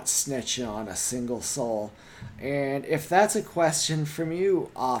not snitching on a single soul. And if that's a question from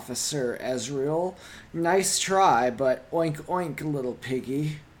you, Officer Ezreal, nice try, but oink oink, little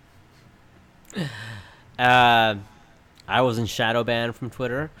piggy. I was in shadow ban from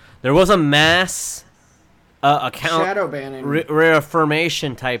Twitter. There was a mass account Shadow banning.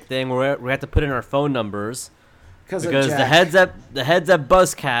 reaffirmation type thing where we had to put in our phone numbers Because because the heads at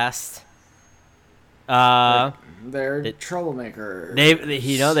Buzzcast. They're It- troublemakers.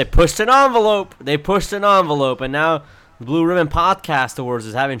 They pushed an envelope. And now the Blue Ribbon Podcast Awards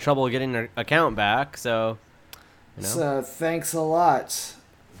is having trouble getting their account back. So, So thanks a lot.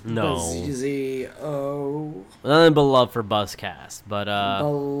 No. BZO. Nothing but love for Buzzcast. But,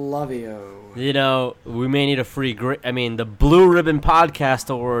 Belovio. you know, we may need a free... the Blue Ribbon Podcast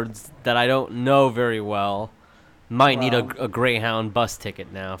Awards that I don't know very well might need a Greyhound bus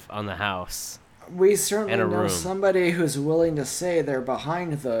ticket now on the house. We certainly And a know room. somebody who's willing to say they're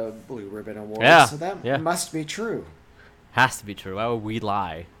behind the Blue Ribbon Awards, Yeah, so that yeah. must be true. Has to be true. Why would we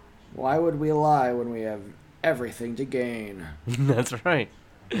lie? Why would we lie when we have everything to gain? That's right.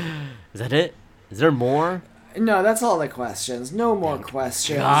 Is that it? Is there more? No, that's all the questions. No more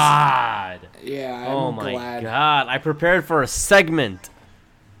questions. God. Yeah, I'm Oh my glad. God. I prepared for a segment.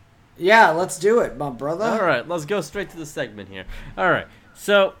 Yeah, let's do it, my brother. All right, let's go straight to the segment here. All right,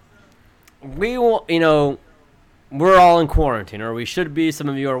 so we will, we're all in quarantine, or we should be. Some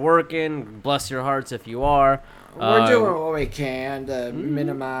of you are working. Bless your hearts if you are. We're doing what we can to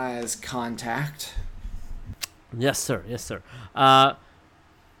minimize contact. Yes, sir. Yes, sir.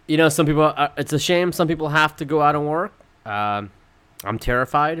 Some people. It's a shame. Some people have to go out and work. I'm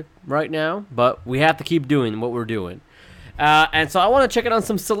terrified right now, but we have to keep doing what we're doing. And so I want to check in on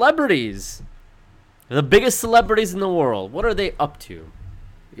some celebrities. The biggest celebrities in the world. What are they up to?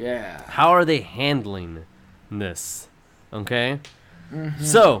 Yeah. How are they handling this? Okay?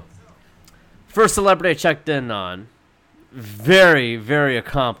 So, first celebrity I checked in on. Very, very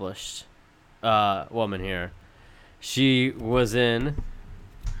accomplished woman here. She was in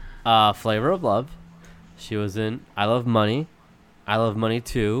Flavor of Love. She was in I Love Money. I Love Money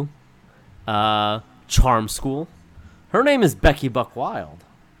 2. Charm School. Her name is Becky Buckwild.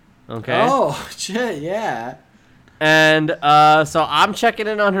 Okay? Oh, shit, yeah. And so I'm checking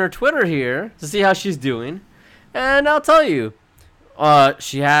in on her Twitter here to see how she's doing. And I'll tell you,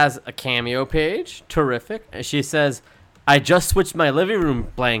 she has a Cameo page. Terrific. And she says, I just switched my living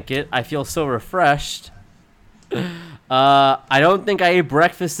room blanket. I feel so refreshed. I don't think I ate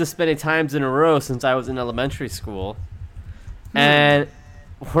breakfast this many times in a row since I was in elementary school. And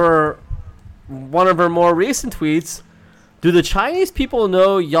one of her more recent tweets, do the Chinese people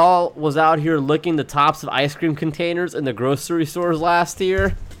know y'all was out here licking the tops of ice cream containers in the grocery stores last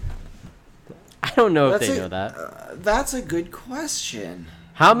year? I don't know if they know that. That's a good question.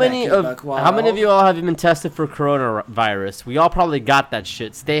 How many Becky of Buckwild. you all have been tested for coronavirus? We all probably got that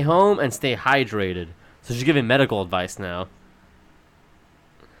shit. Stay home and stay hydrated. So she's giving medical advice now.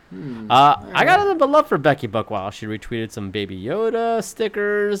 I got nothing but love for Becky Buckwild. She retweeted some Baby Yoda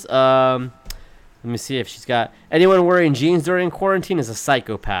stickers. Let me see if she's got anyone wearing jeans during quarantine is a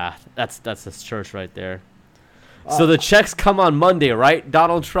psychopath. That's a church right there. So the checks come on Monday, right?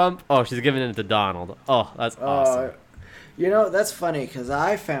 Donald Trump. Oh, she's giving it to Donald. Oh, that's awesome. That's funny because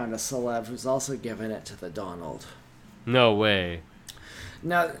I found a celeb who's also giving it to the Donald. No way.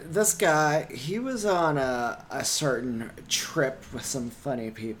 Now, this guy, he was on a certain trip with some funny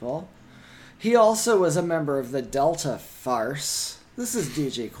people. He also was a member of the Delta Farce. This is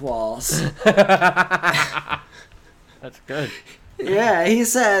DJ Qualls. That's good. Yeah, he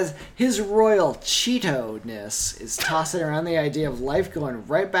says his royal Cheeto-ness is tossing around the idea of life going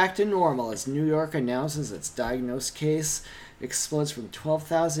right back to normal as New York announces its diagnosed case explodes from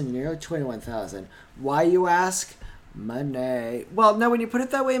 12,000 to nearly 21,000. Why, you ask? Money. Well, no, when you put it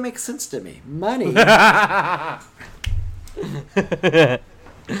that way, it makes sense to me. Money.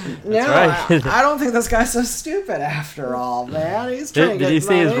 No, right. I don't think this guy's so stupid after all, man. He's trying to Did get he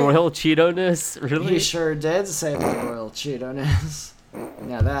say his money. royal Cheeto-ness? Really? He sure did say the royal Cheeto-ness.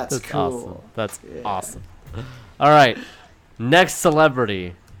 Now that's cool. Awesome. That's awesome. All right. Next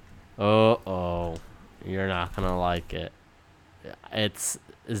celebrity. Oh. You're not going to like it.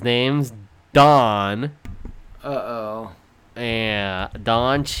 His name's Don. Uh-oh. Yeah,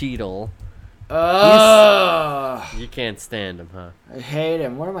 Don Cheadle. Oh, You can't stand him, huh? I hate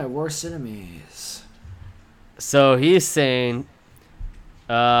him. One of my worst enemies. So he's saying,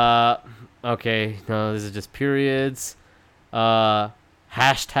 okay, no, this is just periods.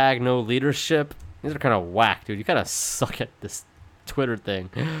 Hashtag no leadership. These are kind of whack, dude. You kind of suck at this Twitter thing.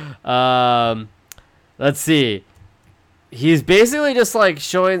 Let's see. He's basically just like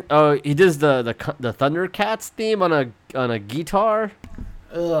showing. Oh, he does the Thundercats theme on a guitar.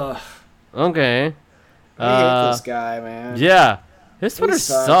 Ugh. Okay. I hate this guy, man. Yeah, his Twitter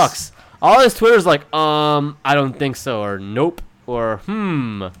sucks. All his Twitter's like, I don't think so, or nope, or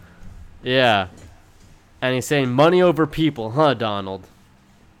yeah. And he's saying money over people, huh, Donald?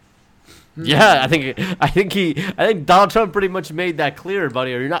 Yeah, I think Donald Trump pretty much made that clear,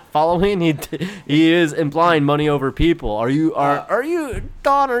 buddy. Are you not following? He is implying money over people. Are you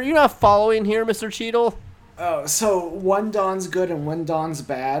Don? Are you not following here, Mr. Cheadle? Oh, so one Don's good and one Don's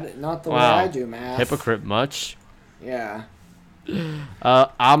bad. Not the way I do math. Hypocrite much. Yeah.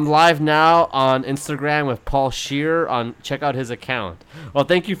 I'm live now on Instagram with Paul Scheer. Check out his account. Well,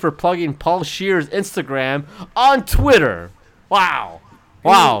 thank you for plugging Paul Scheer's Instagram on Twitter. Wow.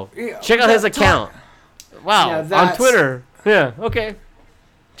 Check out his account. Wow, on Twitter. Yeah, okay.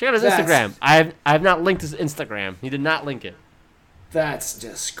 Check out his Instagram. I have not linked his Instagram. He did not link it. That's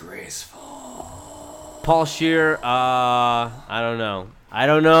disgraceful. Paul Scheer, I don't know. I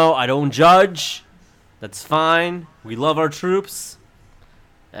don't judge. That's fine. We love our troops.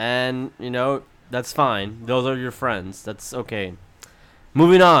 And, that's fine. Those are your friends. That's okay.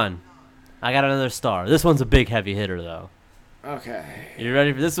 Moving on. I got another star. This one's a big heavy hitter, though. Okay. You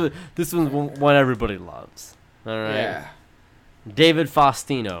ready for this one? This one's one everybody loves. All right? Yeah. David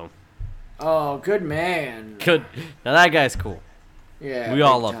Faustino. Oh, good man. Good. Now, that guy's cool. Yeah, we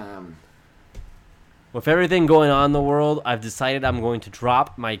all love him. With everything going on in the world, I've decided I'm going to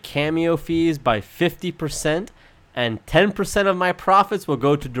drop my Cameo fees by 50%, and 10% of my profits will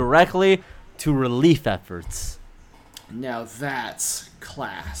go directly to relief efforts. Now that's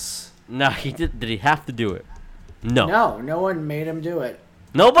class. Now, did he have to do it? No. No one made him do it.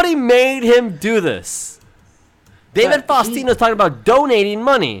 Nobody made him do this. David Faustino's talking about donating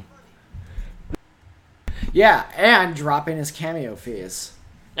money. Yeah, and dropping his Cameo fees.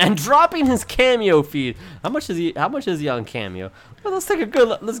 And dropping his Cameo feed. How much is he on Cameo? Well, let's take a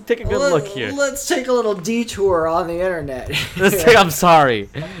good look here. Let's take a little detour on the internet. I'm sorry.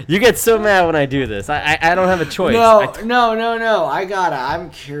 You get so mad when I do this. I don't have a choice. No. I'm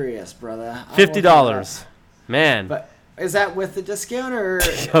curious, brother. $50. Man. But is that with the discount, or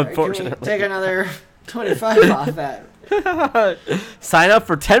Unfortunately. can we take another 25 off that? Sign up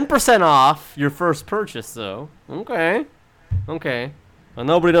for 10% off your first purchase, though. Okay. Well,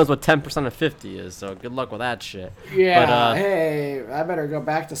 nobody knows what 10% of 50 is, so good luck with that shit. Yeah, but, hey, I better go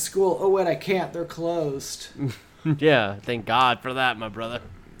back to school. Oh, wait, I can't. They're closed. Yeah, thank God for that, my brother.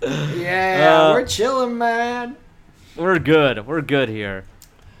 Yeah, we're chilling, man. We're good here.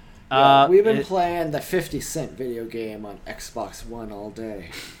 We've been playing the 50 Cent video game on Xbox One all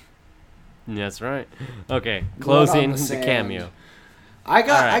day. That's right. Okay, closing the Cameo. I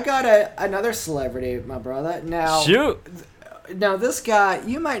got another celebrity, my brother. Now, shoot. Now, this guy,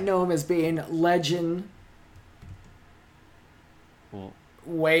 you might know him as being Legend. Well,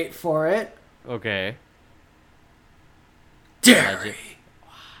 wait for it. Okay. Derry.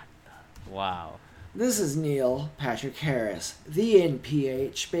 Wow. This is Neil Patrick Harris, the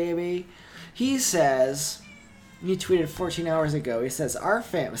NPH, baby. He says, he tweeted 14 hours ago, he says, our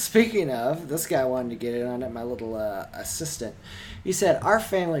family, speaking of, this guy wanted to get in on it, my little assistant. He said, our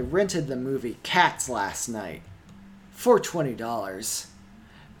family rented the movie Cats last night. For $20.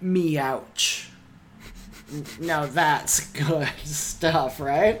 Meouch. Now that's good stuff,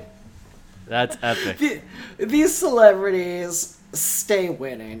 right? That's epic. These celebrities stay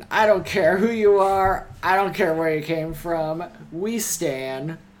winning. I don't care who you are. I don't care where you came from. We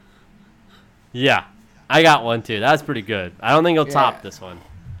stan. Yeah. I got one too. That's pretty good. I don't think he'll top this one.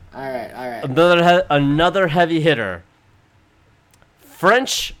 All right. Another heavy hitter.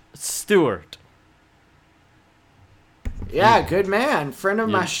 French Stewart. Yeah, good man. Friend of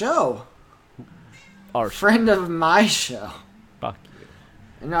my show. Friend of my show. Fuck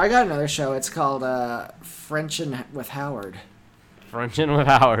you. No, I got another show. It's called Frenchin' with Howard. Frenchin' with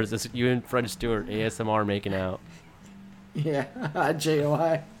Howard. It's you and French Stewart ASMR making out. Yeah,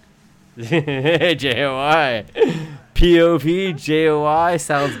 J-O-I. J-O-I. P-O-P, J-O-I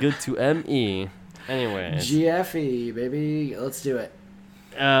sounds good to M-E. Anyway. GFE, baby. Let's do it.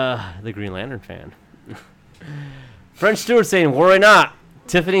 The Green Lantern fan. French Stewart saying, worry not.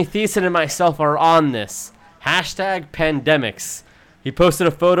 Tiffany Thiessen and myself are on this. Hashtag pandemics. He posted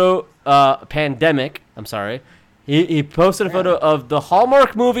a photo, pandemic, I'm sorry. He posted a photo of the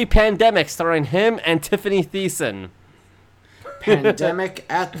Hallmark movie Pandemic starring him and Tiffany Thiessen. Pandemic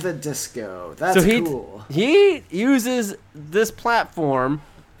at the Disco. That's cool. He uses this platform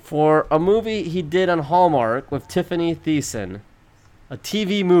for a movie he did on Hallmark with Tiffany Thiessen. A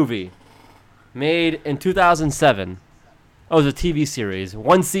TV movie made in 2007. Oh, it was a TV series.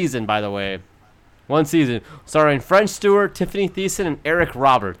 One season, by the way. One season. Starring French Stewart, Tiffany Thiessen, and Eric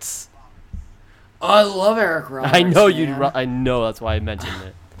Roberts. Oh, I love Eric Roberts. I know I know, that's why I mentioned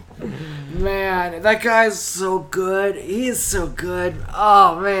it. Man, that guy's so good. He's so good.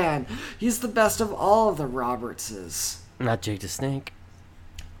 Oh, man. He's the best of all of the Robertses. Not Jake the Snake.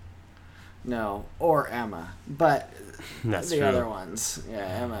 No, or Emma. But that's the true. Other ones. Yeah,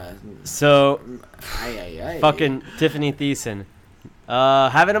 Emma. So, fucking Tiffany Thiessen.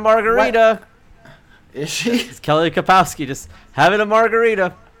 Having a margarita. What? Is she? It's Kelly Kapowski just having a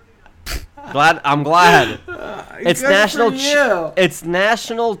margarita. I'm glad. It's Good National for you. It's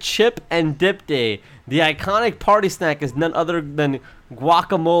National Chip and Dip Day. The iconic party snack is none other than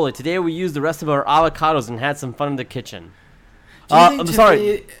guacamole. Today we used the rest of our avocados and had some fun in the kitchen. Do you think I'm sorry.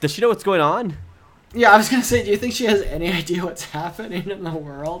 Tiffany- Does she know what's going on? Yeah, I was gonna say, do you think she has any idea what's happening in the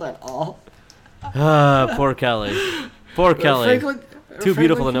world at all? Poor Kelly. Poor Kelly. Too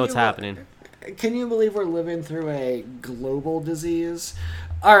beautiful to know what's happening. Can you believe we're living through a global disease?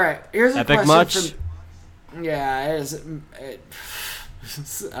 All right, here's a Epic question much? from. Yeah,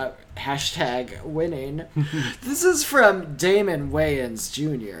 hashtag winning. This is from Damon Wayans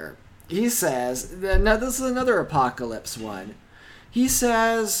Jr. He says, now this is another apocalypse one. He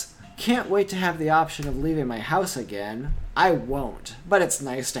says, can't wait to have the option of leaving my house again. I won't, but it's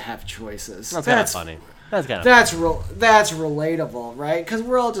nice to have choices. That's kind of funny. That's kind of That's relatable, right? Because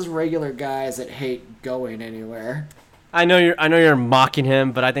we're all just regular guys that hate going anywhere. I know you're mocking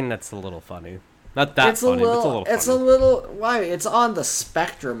him, but I think that's a little funny. Not that It's funny, a but little. it's a little funny. Why? It's on the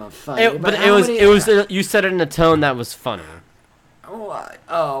spectrum of funny. It was you said it in a tone that was funny.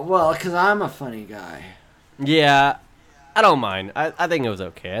 Oh well, because I'm a funny guy. Yeah, I don't mind. I think it was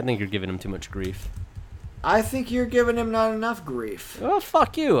okay. I think you're giving him too much grief. I think you're giving him not enough grief. Well,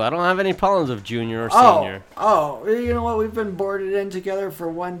 fuck you. I don't have any problems with junior or senior. You know what? We've been boarded in together for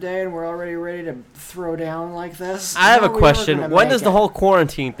one day, and we're already ready to throw down like this. I have How a are we ever question. gonna When make does the it? whole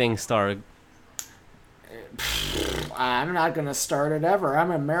quarantine thing start? I'm not gonna start it ever. I'm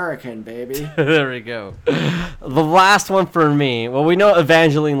American, baby. There we go. The last one for me. Well, we know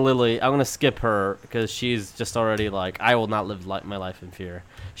Evangeline Lilly. I'm gonna skip her because she's just already like, I will not live my life in fear.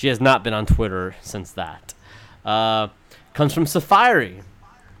 She has not been on Twitter since that. Comes from Safari.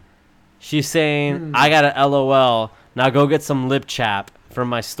 She's saying, I got a LOL. Now go get some lip chap from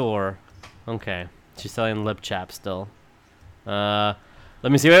my store. Okay. She's selling lip chap still. Let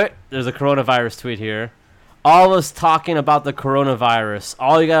me see. Wait. There's a coronavirus tweet here. All of us talking about the coronavirus.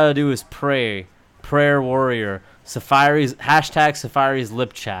 All you gotta do is pray. Prayer warrior. Safari's hashtag Safari's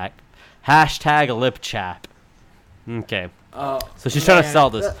lip chat. Hashtag lip chap. Okay. So she's trying to sell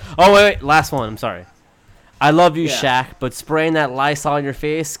this. Oh wait. Last one. I'm sorry. I love you, Yeah. Shaq, but spraying that Lysol on your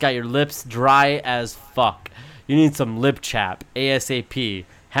face got your lips dry as fuck. You need some lip chap, ASAP.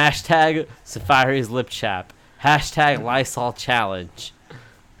 Hashtag Safari's lip chap. Hashtag Lysol challenge.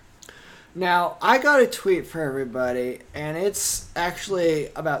 Now, I got a tweet for everybody, and it's actually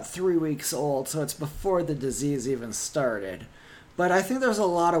about 3 weeks old, so it's before the disease even started. But I think there's a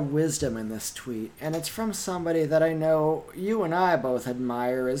lot of wisdom in this tweet, and it's from somebody that I know you and I both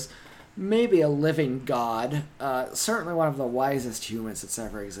admire as maybe a living god, certainly one of the wisest humans that's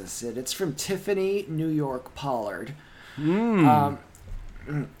ever existed. It's from Tiffany New York Pollard.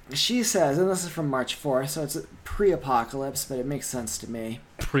 She says, and this is from March 4th, so it's pre-apocalypse, but it makes sense to me.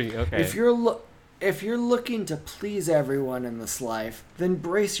 Okay. If you're looking to please everyone in this life, then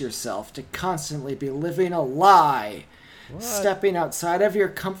brace yourself to constantly be living a lie. Stepping outside of your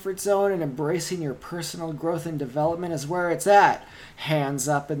comfort zone and embracing your personal growth and development is where it's at. Hands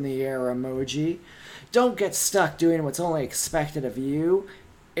up in the air emoji. Don't get stuck doing what's only expected of you.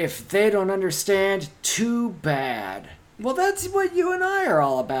 If they don't understand, too bad. Well, that's what you and I are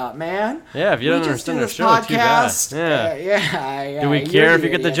all about, man. Yeah, if you don't We just understand do our this show, too bad. podcast. Yeah. Yeah. Do we you're care if the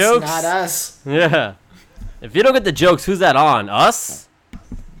you get the idiots, jokes? Not us. Yeah. If you don't get the jokes, who's that on? Us?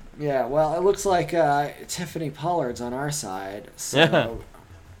 Yeah, well, it looks like Tiffany Pollard's on our side. So Yeah.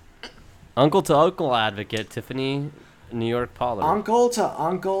 Uncle to uncle advocate, Tiffany New York Pollard. uncle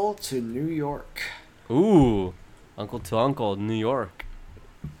to New York. Ooh. Uncle to uncle, New York.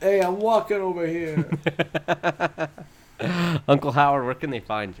 Hey, I'm walking over here. Uncle Howard, where can they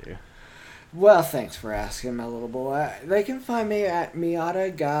find you? Well, thanks for asking, my little boy. They can find me at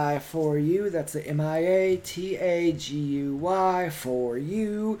Miata Guy for you. That's the MIATAGUY for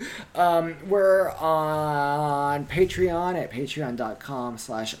you. We're on Patreon at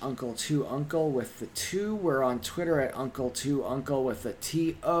patreon.com/uncle2uncle with the 2. We're on Twitter at uncle2uncle with the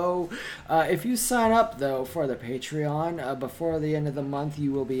TO. If you sign up, though, for the Patreon, before the end of the month,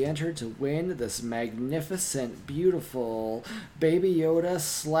 you will be entered to win this magnificent, beautiful Baby Yoda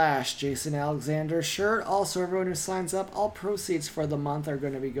 / Jason Alexander shirt. Also, everyone who signs up, all proceeds for the month are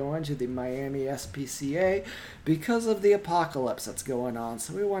going to be going to the Miami SPCA because of the apocalypse that's going on.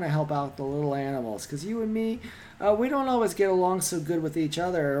 So we want to help out the little animals because you and me, We don't always get along so good with each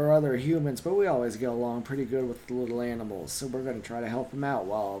other or other humans, but we always get along pretty good with the little animals. So we're going to try to help them out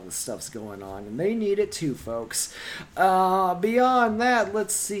while all this stuff's going on. And they need it too, folks. Beyond that,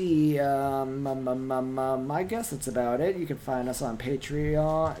 let's see. I guess that's about it. You can find us on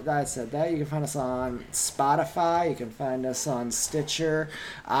Patreon. I said that. You can find us on Spotify. You can find us on Stitcher,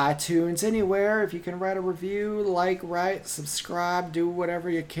 iTunes, anywhere. If you can write a review, write, subscribe, do whatever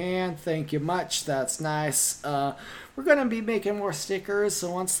you can. Thank you much. That's nice. We're going to be making more stickers,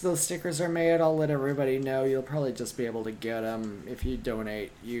 so once those stickers are made, I'll let everybody know. You'll probably just be able to get them. If you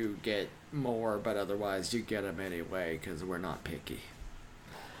donate, you get more, but otherwise you get them anyway, because we're not picky.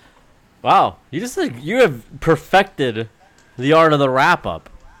 Wow, you have perfected the art of the wrap-up.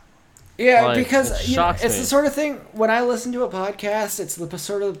 Yeah, because it you know, shocks it's me. the sort of thing, when I listen to a podcast, it's the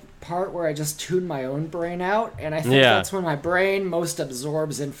sort of part where I just tune my own brain out, and I think Yeah. that's when my brain most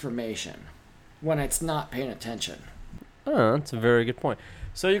absorbs information, when it's not paying attention. Oh, that's a very good point.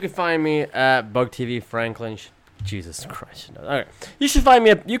 So you can find me at Bug TV Franklin. Jesus Christ! No. All right, you should find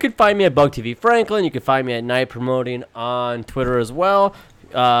me. You can find me at Bug TV Franklin. You can find me at Night Promoting on Twitter as well.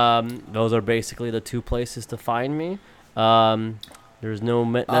 Those are basically the two places to find me. There's no.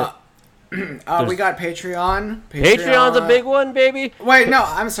 We got Patreon. Patreon's a big one, baby. Wait, no,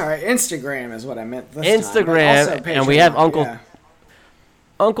 I'm sorry. Instagram is what I meant this time. but Instagram, also and we have Patreon, Uncle yeah.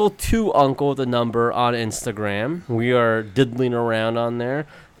 Uncle the number on Instagram. We are diddling around on there.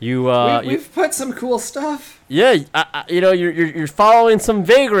 We've put some cool stuff. Yeah, you're following some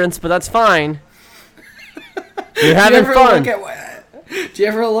vagrants, but that's fine. You're having fun. Do you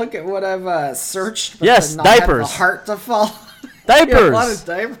ever look at what I've searched? But Yes, not have diapers. the heart to follow. Diapers. Yeah, a lot of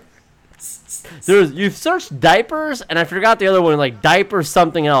diapers. You've searched diapers, and I forgot the other one, like diaper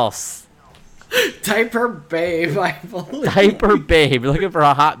something else. Diaper babe, I believe. Diaper babe. You're looking for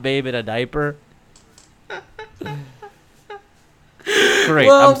a hot babe in a diaper? Great.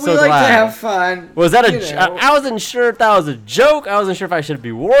 Well, I'm so we like glad. to have fun. Was that you know. I wasn't sure if that was a joke. I wasn't sure if I should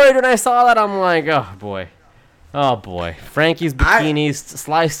be worried when I saw that. I'm like, oh boy. Oh boy. Frankie's Bikinis,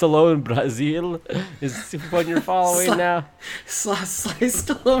 Sliced Alone Brazil is what you're following now. Sliced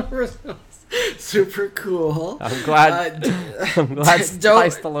alone. Super cool. I'm glad don't-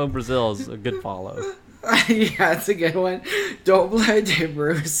 Sliced Alone Brazil is a good follow. Yeah, it's a good one. Doble de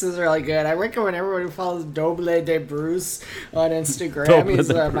Bruce is really good. I recommend everyone who follows Doble de Bruce on Instagram. Doble He's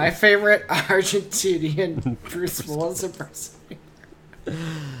de Bruce. my favorite Argentinian Bruce Willis impersonator.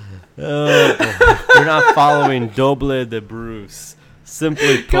 Oh, boy. You're not following Doble de Bruce.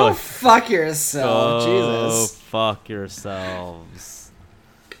 Simply Go put, fuck yourself, go Jesus. fuck yourselves.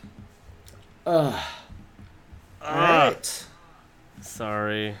 Alright.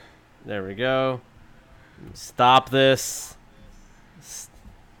 Sorry. There we go. Stop this.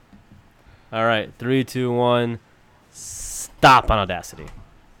 All right, 3, 2, 1. Stop on Audacity.